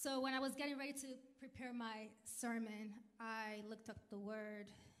 So when I was getting ready to prepare my sermon, I looked up the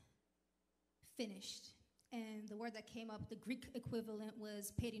word finished. And the word that came up, the Greek equivalent,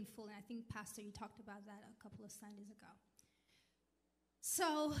 was paid in full. And I think, Pastor, you talked about that a couple of Sundays ago.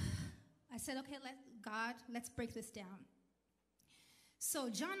 So I said, okay, let's break this down. So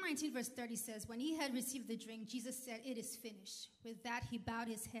John 19, verse 30 says, when he had received the drink, Jesus said, it is finished. With that, he bowed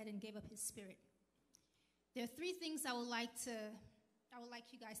his head and gave up his spirit. There are 3 things I would like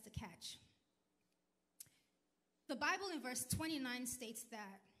you guys to catch. The Bible in verse 29 states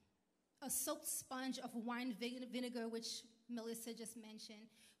that a soaked sponge of wine vinegar, which Melissa just mentioned,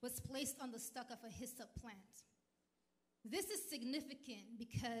 was placed on the stalk of a hyssop plant. This is significant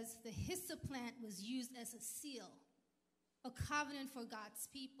because the hyssop plant was used as a seal, a covenant for God's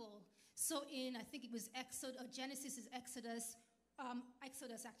people. So in, I think it was Genesis is Exodus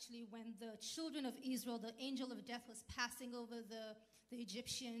actually, when the children of Israel, the angel of death was passing over the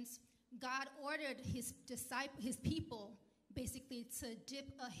Egyptians, God ordered his people basically to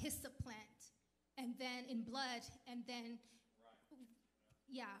dip a hyssop plant and then in blood, and then,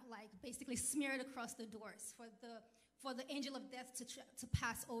 yeah, like basically smear it across the doors for the angel of death to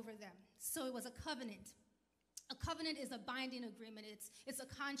pass over them. So it was a covenant. A covenant is a binding agreement. It's a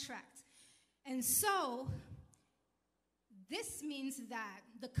contract. And so this means that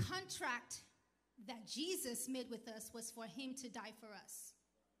the contract that Jesus made with us was for him to die for us.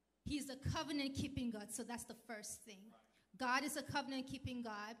 He's a covenant-keeping God, so that's the first thing. God is a covenant-keeping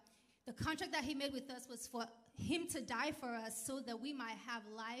God. The contract that he made with us was for him to die for us so that we might have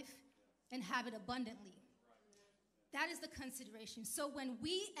life and have it abundantly. That is the consideration. So when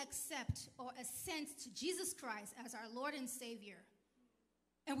we accept or assent to Jesus Christ as our Lord and Savior,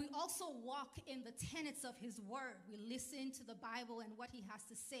 and we also walk in the tenets of his word, we listen to the Bible and what he has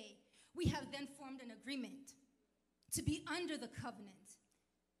to say, we have then formed an agreement to be under the covenant.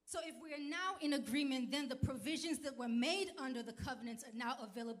 So if we are now in agreement, then the provisions that were made under the covenants are now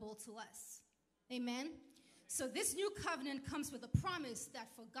available to us. Amen? So this new covenant comes with a promise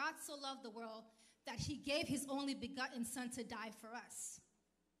that for God so loved the world that he gave his only begotten son to die for us.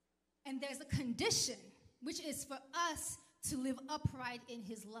 And there's a condition, which is for us to live upright in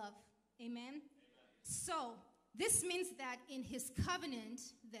his love. Amen? So this means that in his covenant,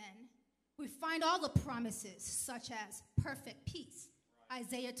 then, we find all the promises, such as perfect peace,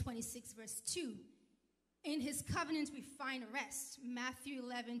 Isaiah 26, verse 2. In his covenant, we find rest, Matthew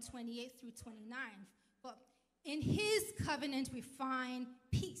 11, 28 through 29. But in his covenant, we find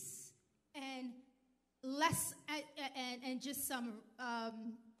peace and just some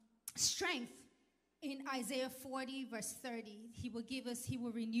strength. In Isaiah 40, verse 30, he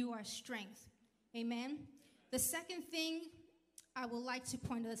will renew our strength. Amen? The second thing I would like to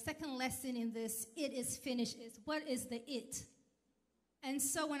point out, the second lesson in this, it is finished, is what is the it? And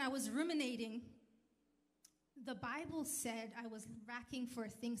so when I was ruminating, the Bible said, I was racking for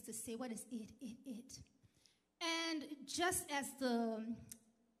things to say, what is it? And just as the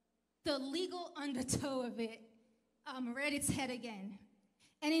legal undertow of it reared its head again.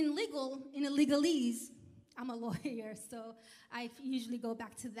 And in the legalese, I'm a lawyer, so I usually go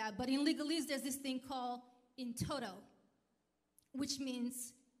back to that. But in legalese, there's this thing called in toto, which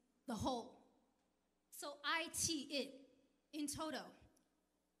means the whole. So it, in toto.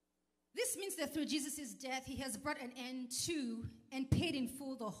 This means that through Jesus' death, he has brought an end to and paid in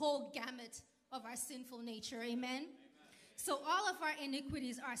full the whole gamut of our sinful nature. Amen? So all of our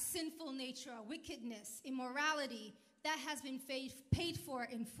iniquities, our sinful nature, our wickedness, immorality, that has been paid for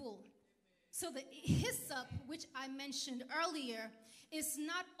in full. So the hyssop, which I mentioned earlier, is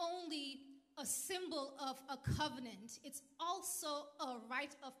not only a symbol of a covenant, it's also a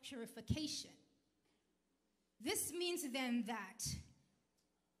rite of purification. This means then that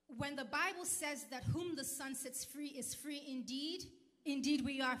when the Bible says that whom the Son sets free is free indeed, indeed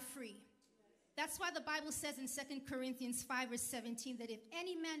we are free. That's why the Bible says in 2 Corinthians 5, verse 17, that if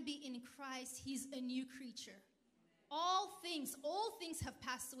any man be in Christ, he's a new creature. Old things have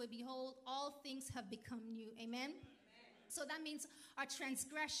passed away. Behold, all things have become new. Amen? So that means our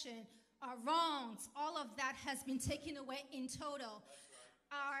transgression, our wrongs, all of that has been taken away in total.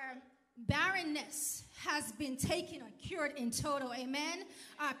 Our barrenness has been taken or cured in total. Amen?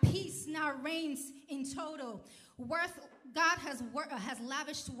 Our peace now reigns in total. God has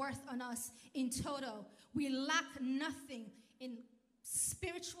lavished worth on us in total. We lack nothing in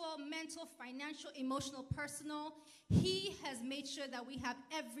spiritual, mental, financial, emotional, personal. He has made sure that we have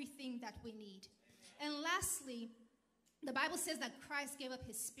everything that we need. And lastly, the Bible says that Christ gave up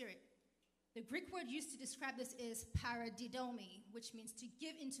his spirit. The Greek word used to describe this is paradidomi, which means to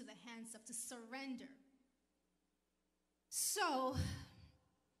give into the hands of, to surrender. So,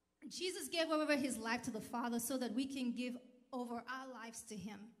 Jesus gave over his life to the Father so that we can give over our lives to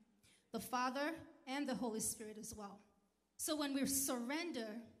him, the Father and the Holy Spirit as well. So when we surrender,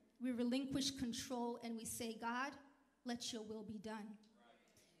 we relinquish control and we say, God, let your will be done.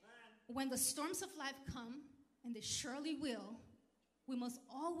 Right. When the storms of life come, and they surely will, we must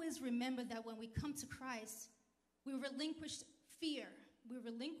always remember that when we come to Christ, we relinquish fear. We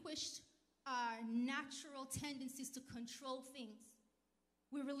relinquish our natural tendencies to control things.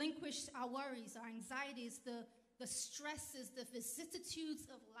 We relinquish our worries, our anxieties, the stresses, the vicissitudes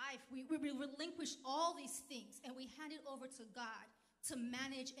of life. We relinquish all these things and we hand it over to God to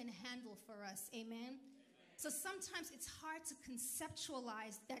manage and handle for us. Amen? So sometimes it's hard to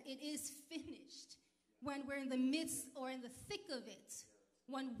conceptualize that it is finished when we're in the midst or in the thick of it,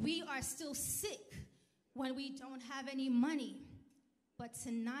 when we are still sick, when we don't have any money. But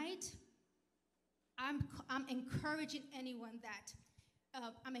tonight, I'm encouraging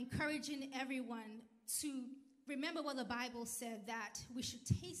everyone to remember what the Bible said, that we should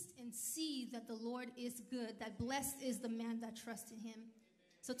taste and see that the Lord is good, that blessed is the man that trusts in him.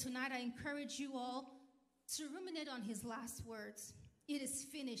 So tonight I encourage you all to ruminate on his last words. It is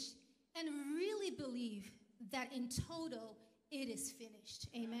finished. And really believe that in total, it is finished.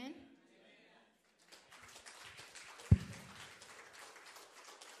 Amen.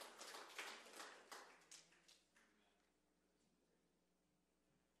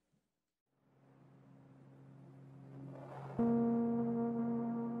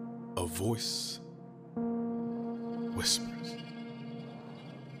 A voice whispers,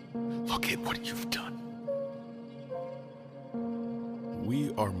 "Look at what you've done."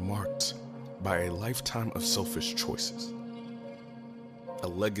 We are marked by a lifetime of selfish choices, a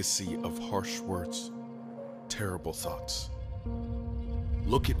legacy of harsh words, terrible thoughts.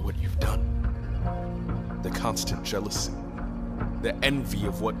 Look at what you've done. The constant jealousy, the envy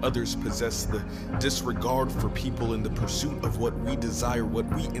of what others possess, the disregard for people in the pursuit of what we desire, what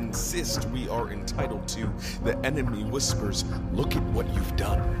we insist we are entitled to. The enemy whispers, "Look at what you've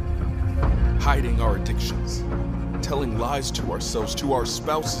done." Hiding our addictions, telling lies to ourselves, to our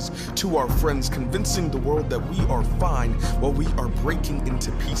spouses, to our friends, convincing the world that we are fine while we are breaking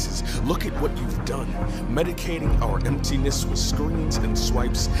into pieces. Look at what you've done. Medicating our emptiness with screens and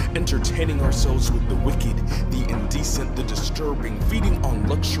swipes, entertaining ourselves with the wicked, the indecent, the disturbing, feeding on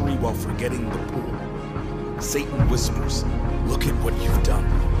luxury while forgetting the poor. Satan whispers, "Look at what you've done."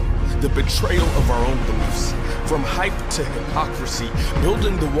 The betrayal of our own beliefs, from hype to hypocrisy,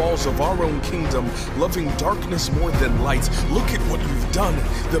 building the walls of our own kingdom, loving darkness more than light. Look at what you've done.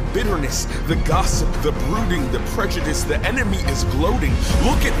 The bitterness, the gossip, the brooding, the prejudice, the enemy is gloating.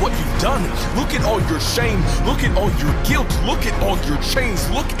 Look at what you've done. Look at all your shame. Look at all your guilt. Look at all your chains.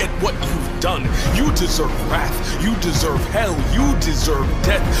 Look at what you've done. You deserve wrath. You deserve hell. You deserve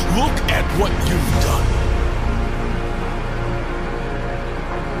death. Look at what you've done.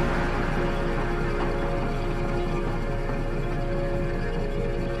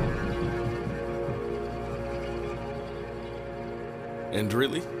 And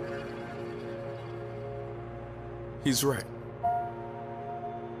really, he's right.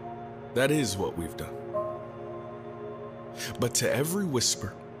 That is what we've done. But to every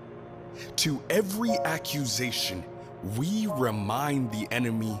whisper, to every accusation, we remind the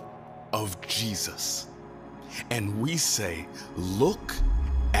enemy of Jesus. And we say, "Look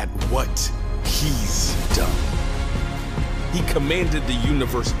at what he's done." He commanded the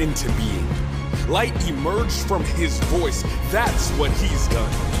universe into being. Light emerged from his voice. That's what he's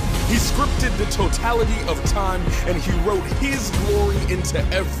done. He scripted the totality of time and he wrote his glory into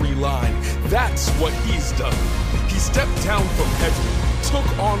every line. That's what he's done. He stepped down from heaven, took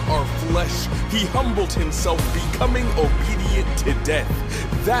on our flesh. He humbled himself, becoming obedient to death.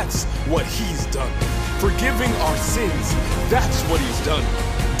 That's what he's done. Forgiving our sins. That's what he's done.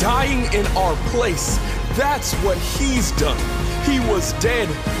 Dying in our place. That's what he's done. He was dead,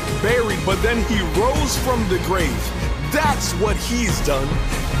 buried, but then he rose from the grave. That's what he's done.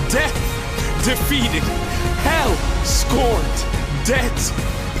 Death defeated, hell scorned, debt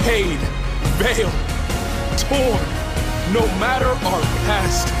paid, veil torn. No matter our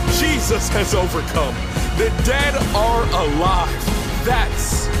past, Jesus has overcome. The dead are alive.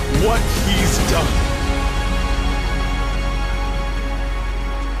 That's what he's done.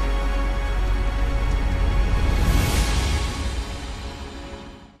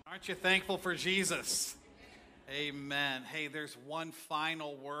 Aren't you thankful for Jesus? Amen. Hey, there's one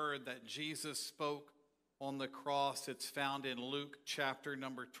final word that Jesus spoke on the cross. It's found in Luke chapter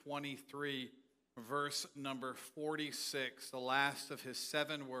number 23, verse number 46, the last of his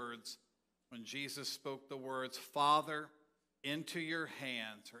 7 words, when Jesus spoke the words, "Father, into your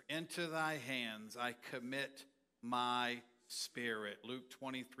hands," or "into thy hands, I commit my spirit." Luke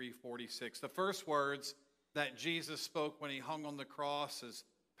 23:46. The first words that Jesus spoke when he hung on the cross, as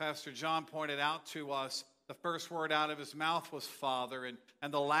Pastor John pointed out to us, the first word out of his mouth was Father,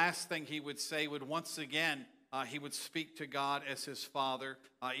 and the last thing he would say would once again, he would speak to God as his Father.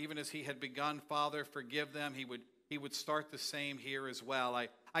 Even as he had begun, "Father, forgive them," he would start the same here as well.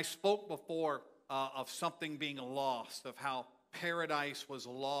 I spoke before of something being lost, of how paradise was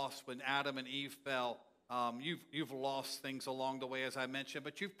lost when Adam and Eve fell. You've lost things along the way, as I mentioned,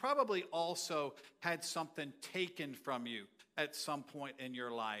 but you've probably also had something taken from you at some point in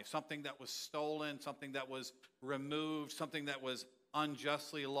your life, something that was stolen, something that was removed, something that was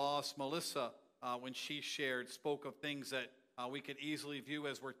unjustly lost. Melissa, when she shared, spoke of things that we could easily view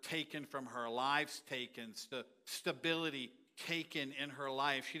as were taken from her, lives taken, stability taken in her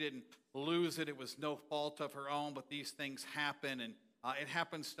life. She didn't lose it. It was no fault of her own, but these things happen, and it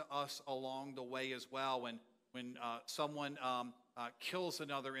happens to us along the way as well. when someone kills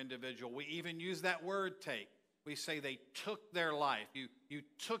another individual. We even use that word take. We say they took their life. You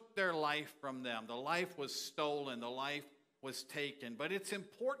took their life from them. The life was stolen. The life was taken. But it's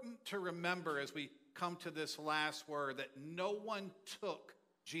important to remember as we come to this last word that no one took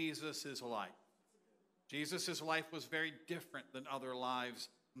Jesus' life. Jesus' life was very different than other lives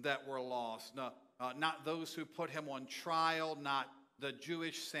that were lost. No, not those who put him on trial, not the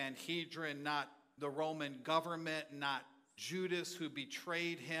Jewish Sanhedrin, not the Roman government, not Judas who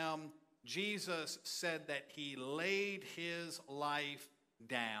betrayed him. Jesus said that he laid his life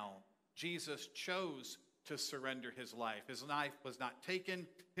down. Jesus chose to surrender his life. His life was not taken.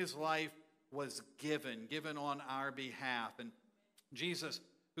 His life was given on our behalf. And Jesus,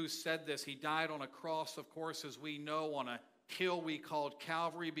 who said this, he died on a cross, of course, as we know, on a hill we called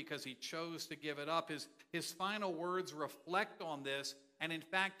Calvary because he chose to give it up. His final words reflect on this. And in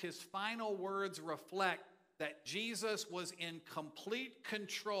fact, his final words reflect that Jesus was in complete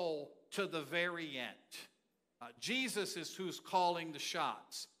control to the very end. Jesus is who's calling the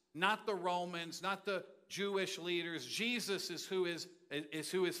shots, not the Romans, not the Jewish leaders. Jesus is who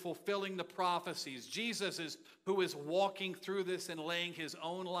is fulfilling the prophecies. Jesus is who is walking through this and laying his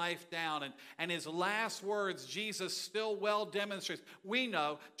own life down. And his last words, Jesus still well demonstrates. We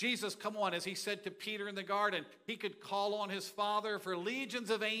know, Jesus, come on, as he said to Peter in the garden, he could call on his Father for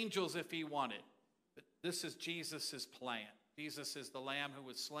legions of angels if he wanted. But this is Jesus' plan. Jesus is the Lamb who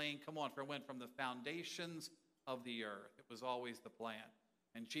was slain, come on, from the foundations of the earth. It was always the plan.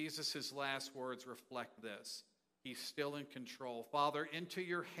 And Jesus' last words reflect this. He's still in control. Father, into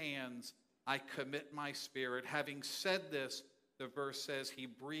your hands I commit my spirit. Having said this, the verse says he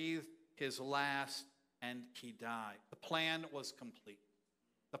breathed his last and he died. The plan was complete.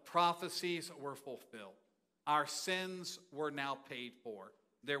 The prophecies were fulfilled. Our sins were now paid for.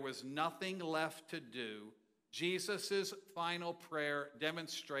 There was nothing left to do. Jesus' final prayer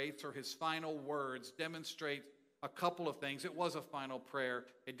demonstrates, or his final words demonstrate a couple of things. It was a final prayer.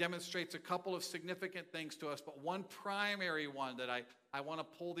 It demonstrates a couple of significant things to us, but one primary one that I want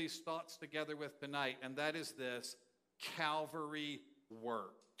to pull these thoughts together with tonight, and that is this: Calvary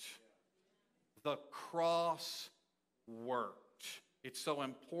worked. The cross worked. It's so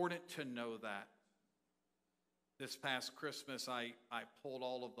important to know that. This past Christmas, I pulled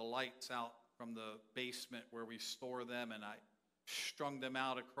all of the lights out from the basement where we store them, and I strung them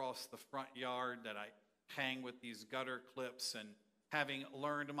out across the front yard that I hang with these gutter clips. And having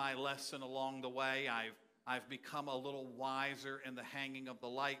learned my lesson along the way, I've become a little wiser in the hanging of the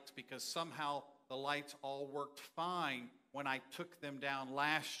lights, because somehow the lights all worked fine when I took them down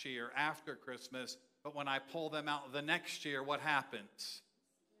last year after Christmas. But when I pull them out the next year, what happens?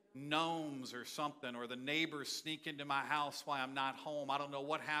 Gnomes or something, or the neighbors sneak into my house while I'm not home. I don't know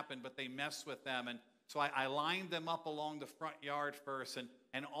what happened, but they mess with them. And so I lined them up along the front yard first,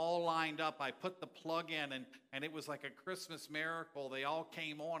 and all lined up. I put the plug in, and it was like a Christmas miracle. They all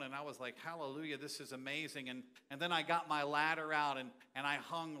came on, and I was like, hallelujah, this is amazing. And then I got my ladder out, and I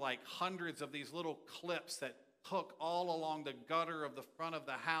hung like hundreds of these little clips that hook all along the gutter of the front of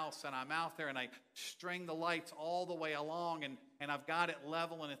the house, and I'm out there, and I string the lights all the way along, and I've got it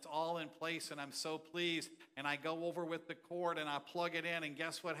level, and it's all in place, and I'm so pleased. And I go over with the cord, and I plug it in, and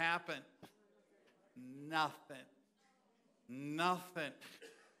guess what happened? Nothing.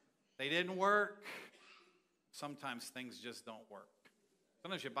 They didn't work. Sometimes things just don't work.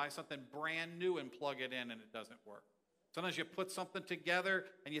 Sometimes you buy something brand new and plug it in and it doesn't work. Sometimes you put something together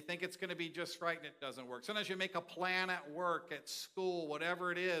and you think it's going to be just right and it doesn't work. Sometimes you make a plan at work, at school,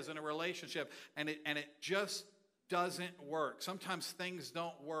 whatever it is, in a relationship, and it just doesn't work. Sometimes things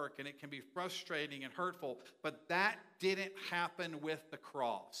don't work and it can be frustrating and hurtful, but that didn't happen with the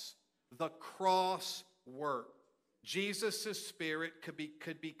cross. The cross worked. Jesus' spirit could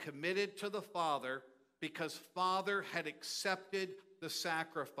be committed to the Father because Father had accepted the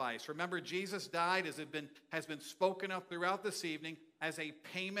sacrifice. Remember, Jesus died, as has been spoken of throughout this evening, as a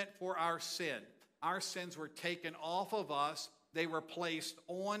payment for our sin. Our sins were taken off of us. They were placed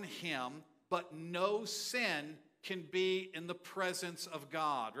on him, but no sin can be in the presence of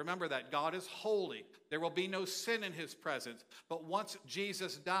God. Remember that. God is holy. There will be no sin in his presence. But once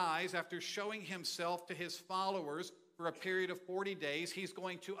Jesus dies, after showing himself to his followers for a period of 40 days, he's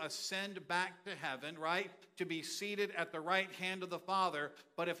going to ascend back to heaven, right? To be seated at the right hand of the Father.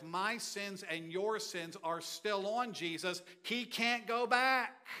 But if my sins and your sins are still on Jesus, he can't go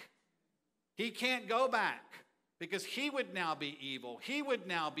back. He can't go back because he would now be evil. He would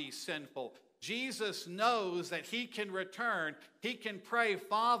now be sinful. Jesus knows that he can return. He can pray,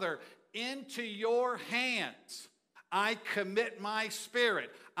 Father, into your hands I commit my spirit.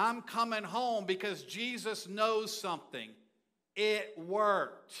 I'm coming home because Jesus knows something. It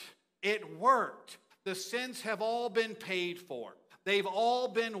worked. It worked. The sins have all been paid for. They've all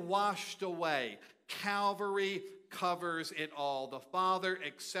been washed away. Calvary covers it all. The Father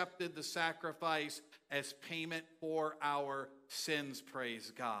accepted the sacrifice as payment for our sins,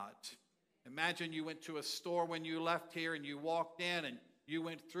 praise God. Imagine you went to a store when you left here and you walked in and you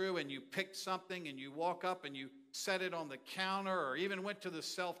went through and you picked something and you walk up and you set it on the counter, or even went to the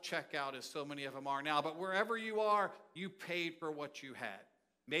self-checkout, as so many of them are now. But wherever you are, you paid for what you had.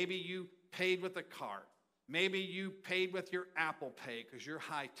 Maybe you paid with a card. Maybe you paid with your Apple Pay because you're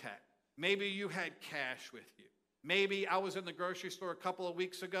high-tech. Maybe you had cash with you. Maybe I was in the grocery store a couple of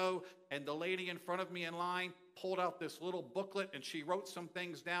weeks ago, and the lady in front of me in line pulled out this little booklet, and she wrote some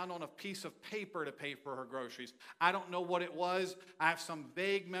things down on a piece of paper to pay for her groceries. I don't know what it was. I have some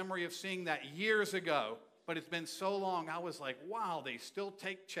vague memory of seeing that years ago, but it's been so long. I was like, wow, they still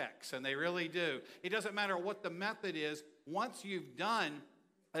take checks, and they really do. It doesn't matter what the method is. Once you've done,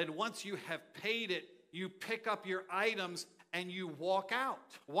 and once you have paid it, you pick up your items and you walk out.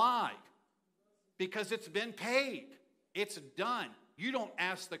 Why? Because it's been paid. It's done. You don't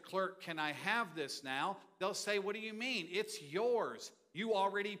ask the clerk, can I have this now? They'll say, what do you mean? It's yours. You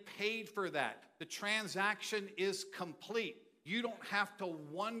already paid for that. The transaction is complete. You don't have to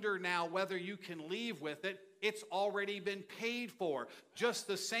wonder now whether you can leave with it. It's already been paid for. Just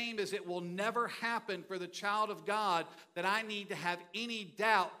the same as it will never happen for the child of God that I need to have any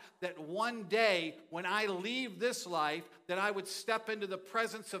doubt that one day when I leave this life, that I would step into the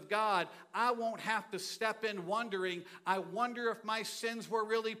presence of God. I won't have to step in wondering, I wonder if my sins were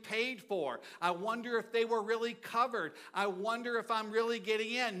really paid for. I wonder if they were really covered. I wonder if I'm really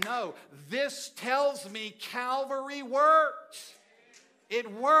getting in. No, this tells me Calvary worked.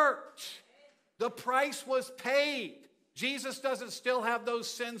 It worked. The price was paid. Jesus doesn't still have those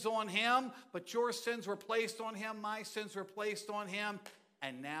sins on him, but your sins were placed on him, my sins were placed on him,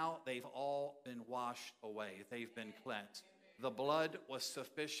 and now they've all been washed away. They've been cleansed. The blood was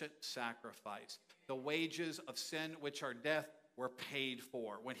sufficient sacrifice. The wages of sin, which are death, were paid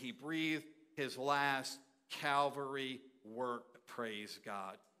for. When he breathed his last, Calvary worked, praise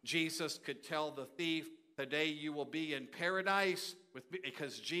God. Jesus could tell the thief, today you will be in paradise with me,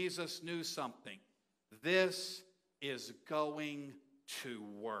 because Jesus knew something. This is going to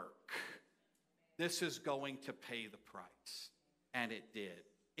work. This is going to pay the price. And it did.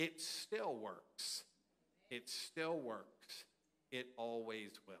 It still works. It still works. It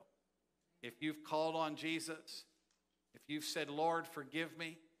always will. If you've called on Jesus, if you've said, Lord, forgive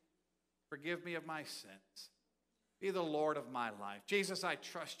me of my sins. Be the Lord of my life. Jesus, I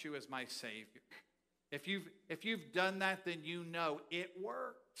trust you as my Savior. If you've done that, then you know it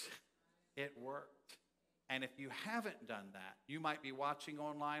worked. It worked. And if you haven't done that, you might be watching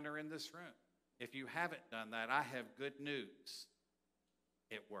online or in this room. If you haven't done that, I have good news.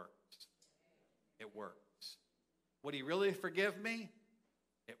 It works. It works. Would he really forgive me?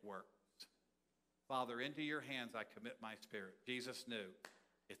 It works. Father, into your hands I commit my spirit. Jesus knew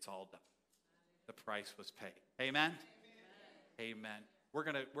it's all done. The price was paid. Amen? Amen. We're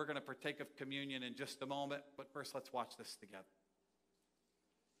gonna partake of communion in just a moment, but first let's watch this together.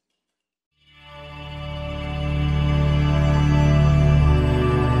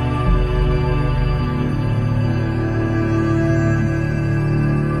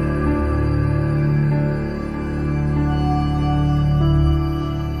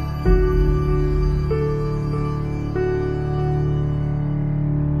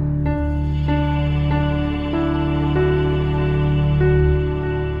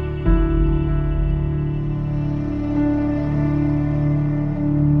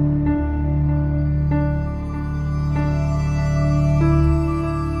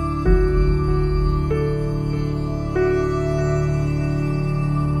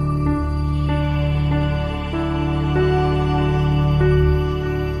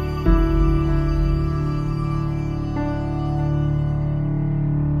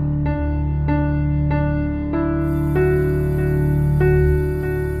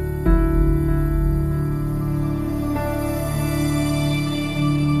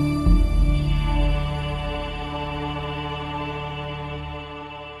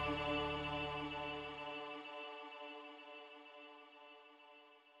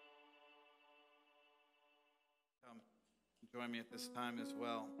 Join me at this time as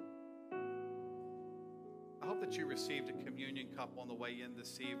well. I hope that you received a communion cup on the way in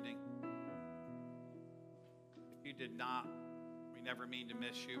this evening. If you did not, we never mean to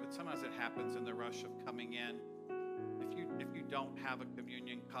miss you, but sometimes it happens in the rush of coming in. If you don't have a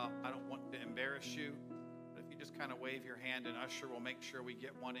communion cup, I don't want to embarrass you, but if you just kind of wave your hand, and usher will make sure we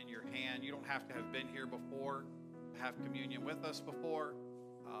get one in your hand. You don't have to have been here before to have communion with us before.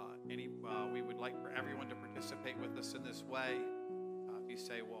 We would like for everyone to participate with us in this way. If you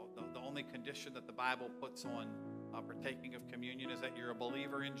say, well, the only condition that the Bible puts on partaking of communion is that you're a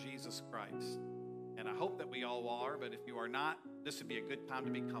believer in Jesus Christ. And I hope that we all are, but if you are not, this would be a good time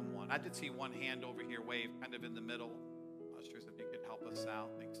to become one. I did see one hand over here wave kind of in the middle. Ushers, if you could help us out.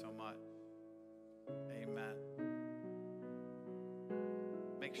 Thanks so much. Amen.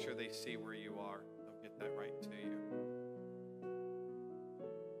 Make sure they see where you are. They'll get that right to you.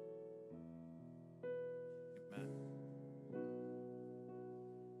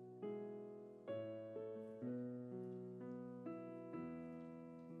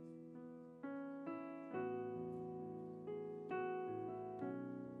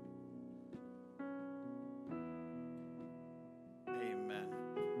 Amen.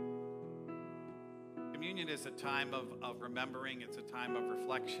 Communion is a time of remembering. It's a time of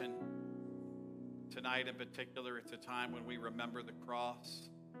reflection. Tonight in particular, it's a time when we remember the cross.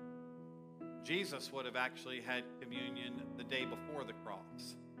 Jesus would have actually had communion the day before the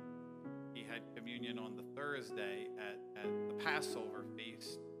cross. He had communion on the Thursday at the Passover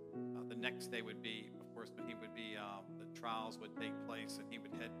feast. The next day would be, of course, when he would be, the trials would take place and he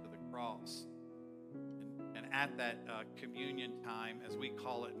would head to the cross. And at that communion time, as we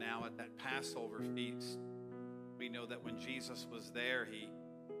call it now, at that Passover feast, we know that when Jesus was there, he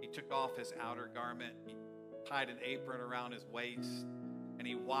took off his outer garment, he tied an apron around his waist, and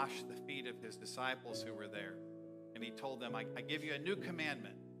he washed the feet of his disciples who were there. And he told them, I give you a new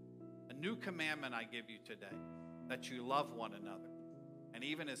commandment. A new commandment I give you today, that you love one another. And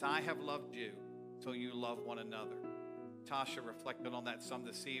even as I have loved you, so you love one another. Tasha reflected on that some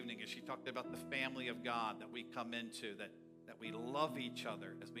this evening as she talked about the family of God that we come into, that we love each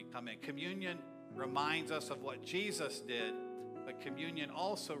other as we come in. Communion reminds us of what Jesus did, but communion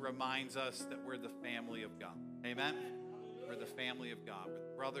also reminds us that we're the family of God. Amen? We're the family of God.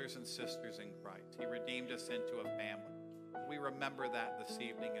 We're brothers and sisters in Christ. He redeemed us into a family. We remember that this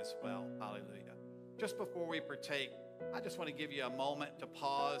evening as well. Hallelujah. Just before we partake, I just want to give you a moment to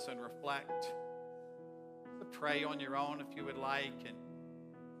pause and reflect, to pray on your own if you would like, and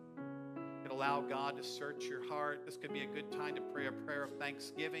you can allow God to search your heart. This could be a good time to pray a prayer of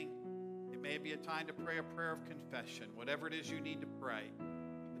thanksgiving. It may be a time to pray a prayer of confession, whatever it is you need to pray.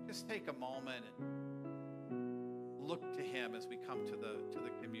 But just take a moment and look to him as we come to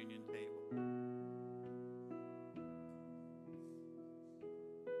the communion table.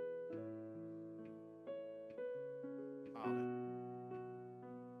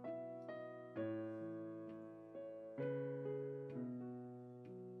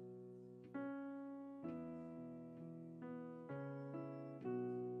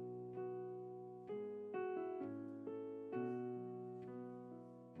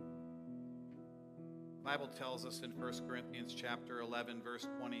 The Bible tells us in 1 Corinthians chapter 11, verse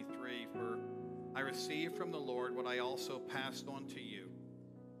 23, for I received from the Lord what I also passed on to you.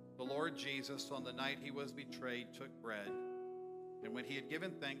 The Lord Jesus, on the night he was betrayed, took bread, and when he had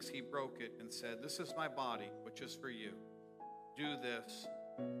given thanks, he broke it and said, "This is my body, which is for you. Do this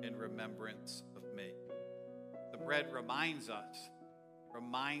in remembrance of me." The bread reminds us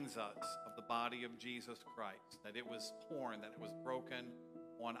of the body of Jesus Christ, that it was torn, that it was broken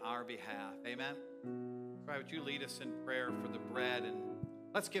on our behalf. Amen? Right, would you lead us in prayer for the bread, and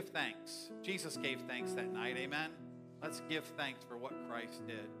let's give thanks. Jesus gave thanks that night. Amen? Let's give thanks for what Christ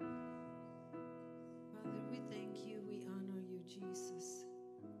did. Father, we thank you. We honor you, Jesus.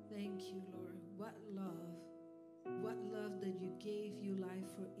 Thank you, Lord. What love. What love that you gave your life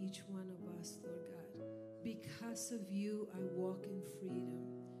for each one of us, Lord God. Because of you, I walk in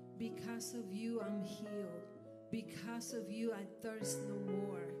freedom. Because of you, I'm healed. Because of you, I thirst no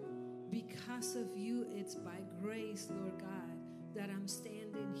more. Because of you, it's by grace, Lord God, that I'm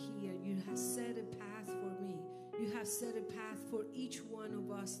standing here. You have set a path for me. You have set a path for each one of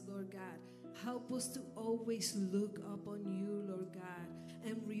us, Lord God. Help us to always look up on you, Lord God,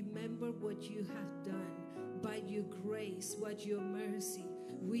 and remember what you have done. By your grace, by your mercy,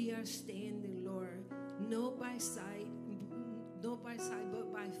 we are standing, Lord, not by sight,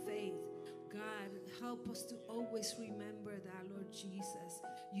 but by faith. God, help us to always remember that, Lord Jesus.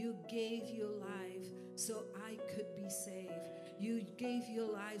 You gave your life so I could be saved. You gave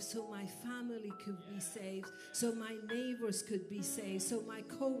your life so my family could be saved, so my neighbors could be saved, so my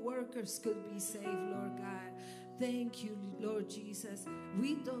co-workers could be saved, Lord God. Thank you, Lord Jesus.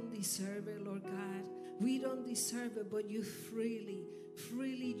 We don't deserve it, Lord God. We don't deserve it, but you freely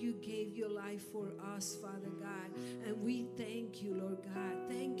you gave your life for us, Father God. And we thank you, Lord God.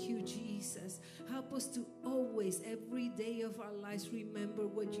 Thank you, you, Jesus. Help us to always, every day of our lives, remember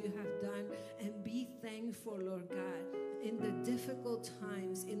what you have done and be thankful, Lord God. In the difficult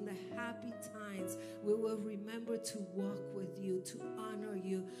times, in the happy times, we will remember to walk with you, to honor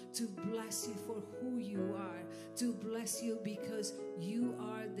you, to bless you for who you are, to bless you because you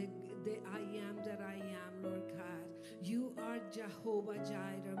are the I am that I am, Lord God. You are Jehovah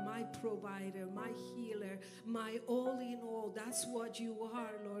Jireh, my provider, my healer, my all in all. That's what you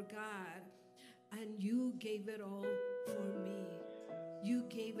are, Lord God. And you gave it all for me. You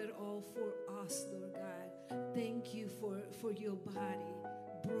gave it all for us, Lord God. Thank you for your body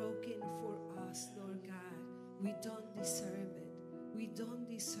broken for us, Lord God. We don't deserve it. We don't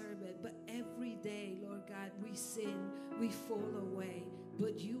deserve it. But every day, Lord God, we sin, we fall away.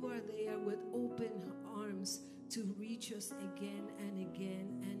 But you are there with open arms to reach us again and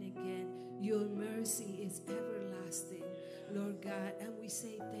again and again. Your mercy is everlasting, Lord God. And we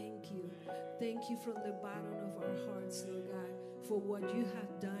say thank you. Thank you from the bottom of our hearts, Lord God, for what you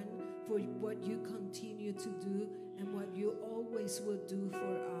have done, for what you continue to do, and what you always will do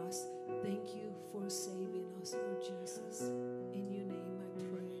for us. Thank you for saving us, Lord Jesus. In your name I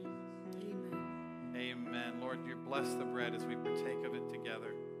pray. Amen. Amen. Lord, you bless the bread as we partake of it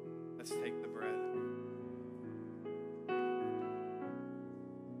together. Let's take the bread.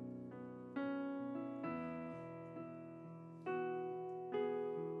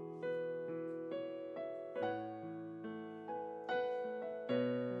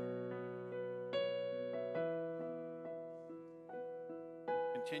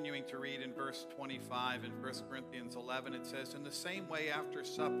 Continuing to read in verse 25 in 1 Corinthians 11, it says, "In the same way after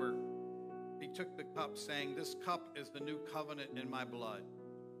supper, he took the cup, saying, 'This cup is the new covenant in my blood.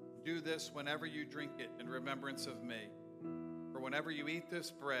 Do this whenever you drink it in remembrance of me. For whenever you eat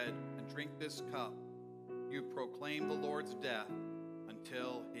this bread and drink this cup, you proclaim the Lord's death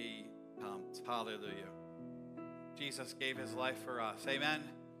until he comes.'" Hallelujah. Jesus gave his life for us. Amen.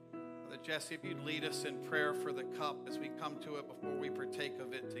 Brother Jesse, if you'd lead us in prayer for the cup as we come to it before we partake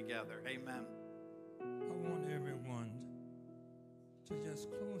of it together. Amen. I want everyone to just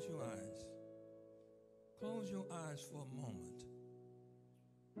close your eyes. Close your eyes for a moment.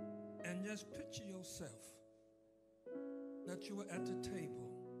 And just picture yourself that you were at the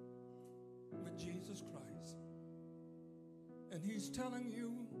table with Jesus Christ. And he's telling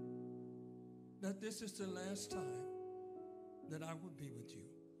you that this is the last time that I will be with you.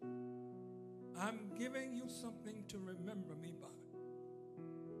 I'm giving you something to remember me by.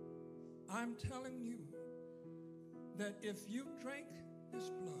 I'm telling you that if you drink this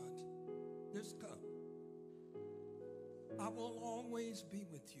blood, this cup, I will always be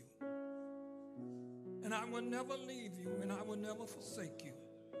with you. And I will never leave you, and I will never forsake you.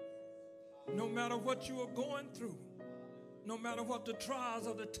 No matter what you are going through, no matter what the trials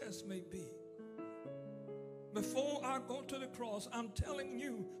or the tests may be. Before I go to the cross, I'm telling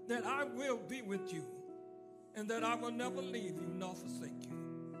you that I will be with you and that I will never leave you nor forsake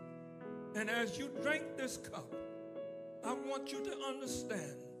you. And as you drink this cup, I want you to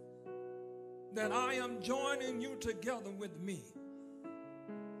understand that I am joining you together with me.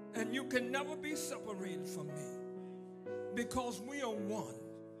 And you can never be separated from me because we are one.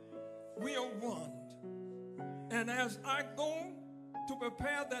 We are one. And as I go to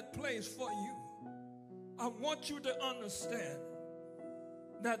prepare that place for you, I want you to understand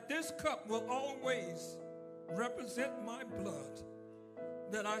that this cup will always represent my blood,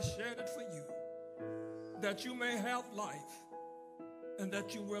 that I shed it for you, that you may have life and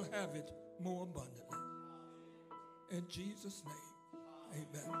that you will have it more abundantly. In Jesus' name,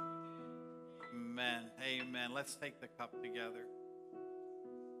 amen. Amen. Amen. Let's take the cup together.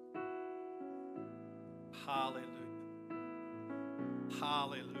 Hallelujah.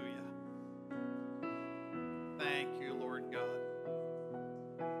 Hallelujah. Thank you, Lord God.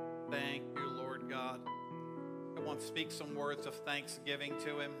 Thank you, Lord God. Come on, speak some words of thanksgiving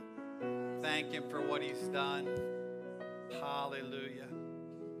to him. Thank him for what he's done. Hallelujah.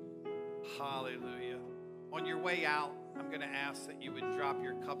 Hallelujah. On your way out, I'm going to ask that you would drop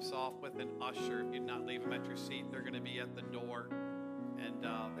your cups off with an usher. If you'd not leave them at your seat, they're going to be at the door. And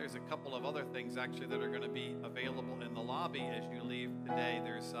there's a couple of other things actually that are going to be available in the lobby as you leave today.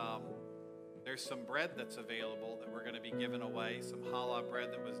 There's some bread that's available that we're going to be giving away, some challah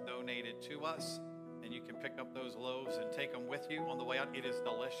bread that was donated to us. And you can pick up those loaves and take them with you on the way out. It is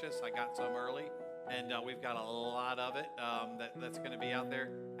delicious. I got some early, and we've got a lot of it that's going to be out there.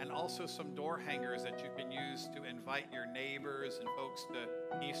 And also some door hangers that you can use to invite your neighbors and folks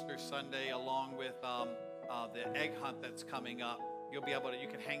to Easter Sunday, along with the egg hunt that's coming up. You'll be able to, you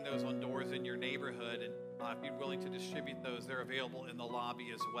can hang those on doors in your neighborhood and If you're willing to distribute those, they're available in the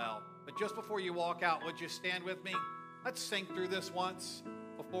lobby as well. But just before you walk out, would you stand with me? Let's sing through this once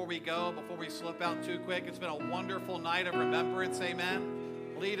before we go, before we slip out too quick. It's been a wonderful night of remembrance,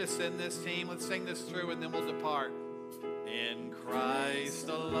 amen. Lead us in this, team. Let's sing this through and then we'll depart. In Christ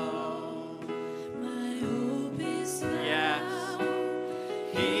alone, My hope is now. yes,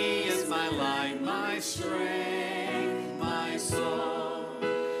 He is my light, my strength, my soul,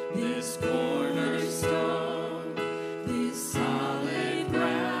 this cornerstone, this solid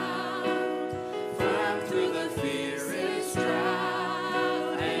ground, firm through the fiercest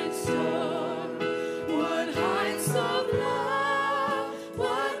drought and storm. What heights of love,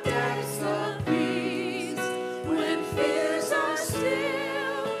 what depths of peace, when fears are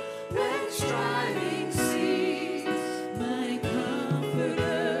still, when striving cease. My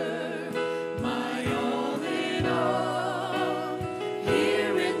comforter, my all in all,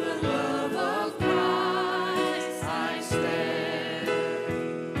 here in the love of Christ I stand.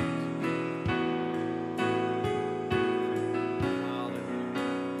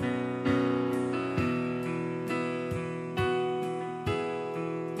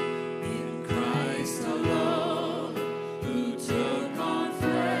 In Christ alone, who took on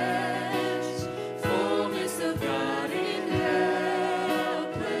flesh, fullness of God in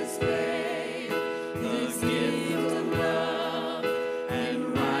helpless babe, the gift of love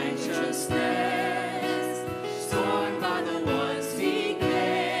and righteousness, scorned by the ones He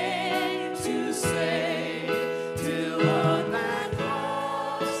came to save, till on that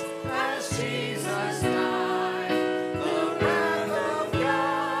cross, as Jesus died, the wrath of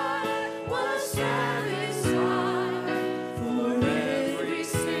God was satisfied. For every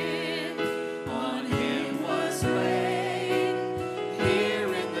sin on Him was laid.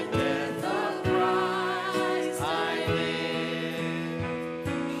 Here in the death of Christ I live.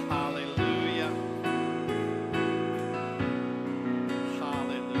 Hallelujah.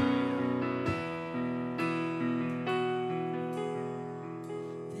 Hallelujah.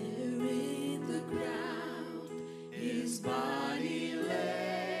 There in the ground His body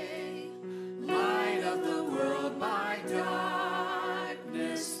lay, light of the world by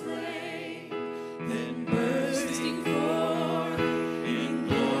darkness slain, then bursting forth in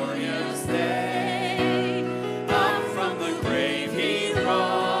glorious day, up from the grave He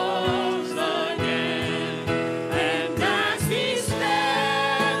rose again, and as He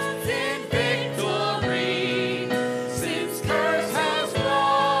stands in victory, since curse has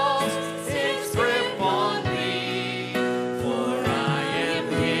lost its grip on me, for I am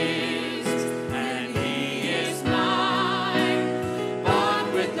His and He is mine,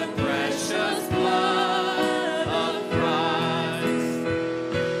 bought with the precious blood of Christ.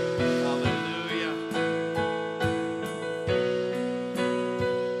 Hallelujah.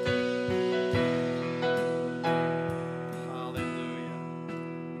 Hallelujah.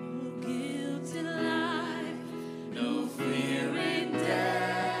 No guilt in life, no fear in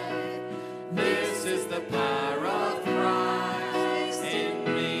death. This is the power of Christ in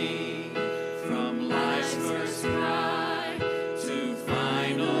me. From life's first cry to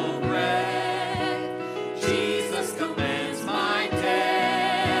final breath, Jesus commands my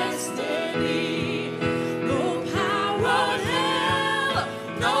destiny. No power of hell,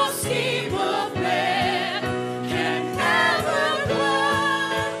 no scheme of man can ever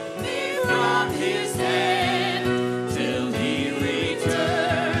pluck me from His hand, till He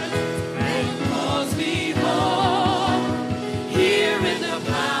returns and calls me home. Here in the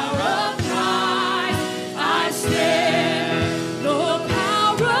power of Christ I stand. No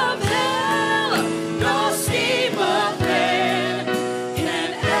power of hell, no scheme of man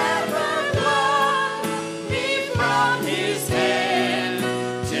can ever pluck me from His hand,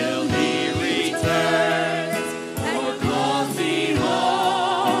 till He returns or calls me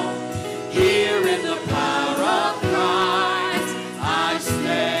home. Here in the power of Christ I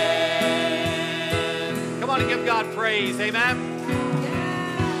stand. Come on and give God praise, amen.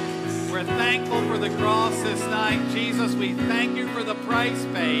 We're thankful for the cross this night. Jesus, we thank You for the price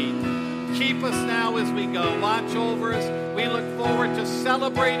paid. Keep us now as we go. Watch over us. We look forward to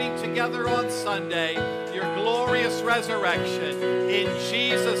celebrating together on Sunday Your glorious resurrection. In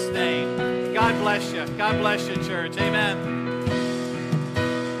Jesus' name, God bless you. God bless you, church. Amen.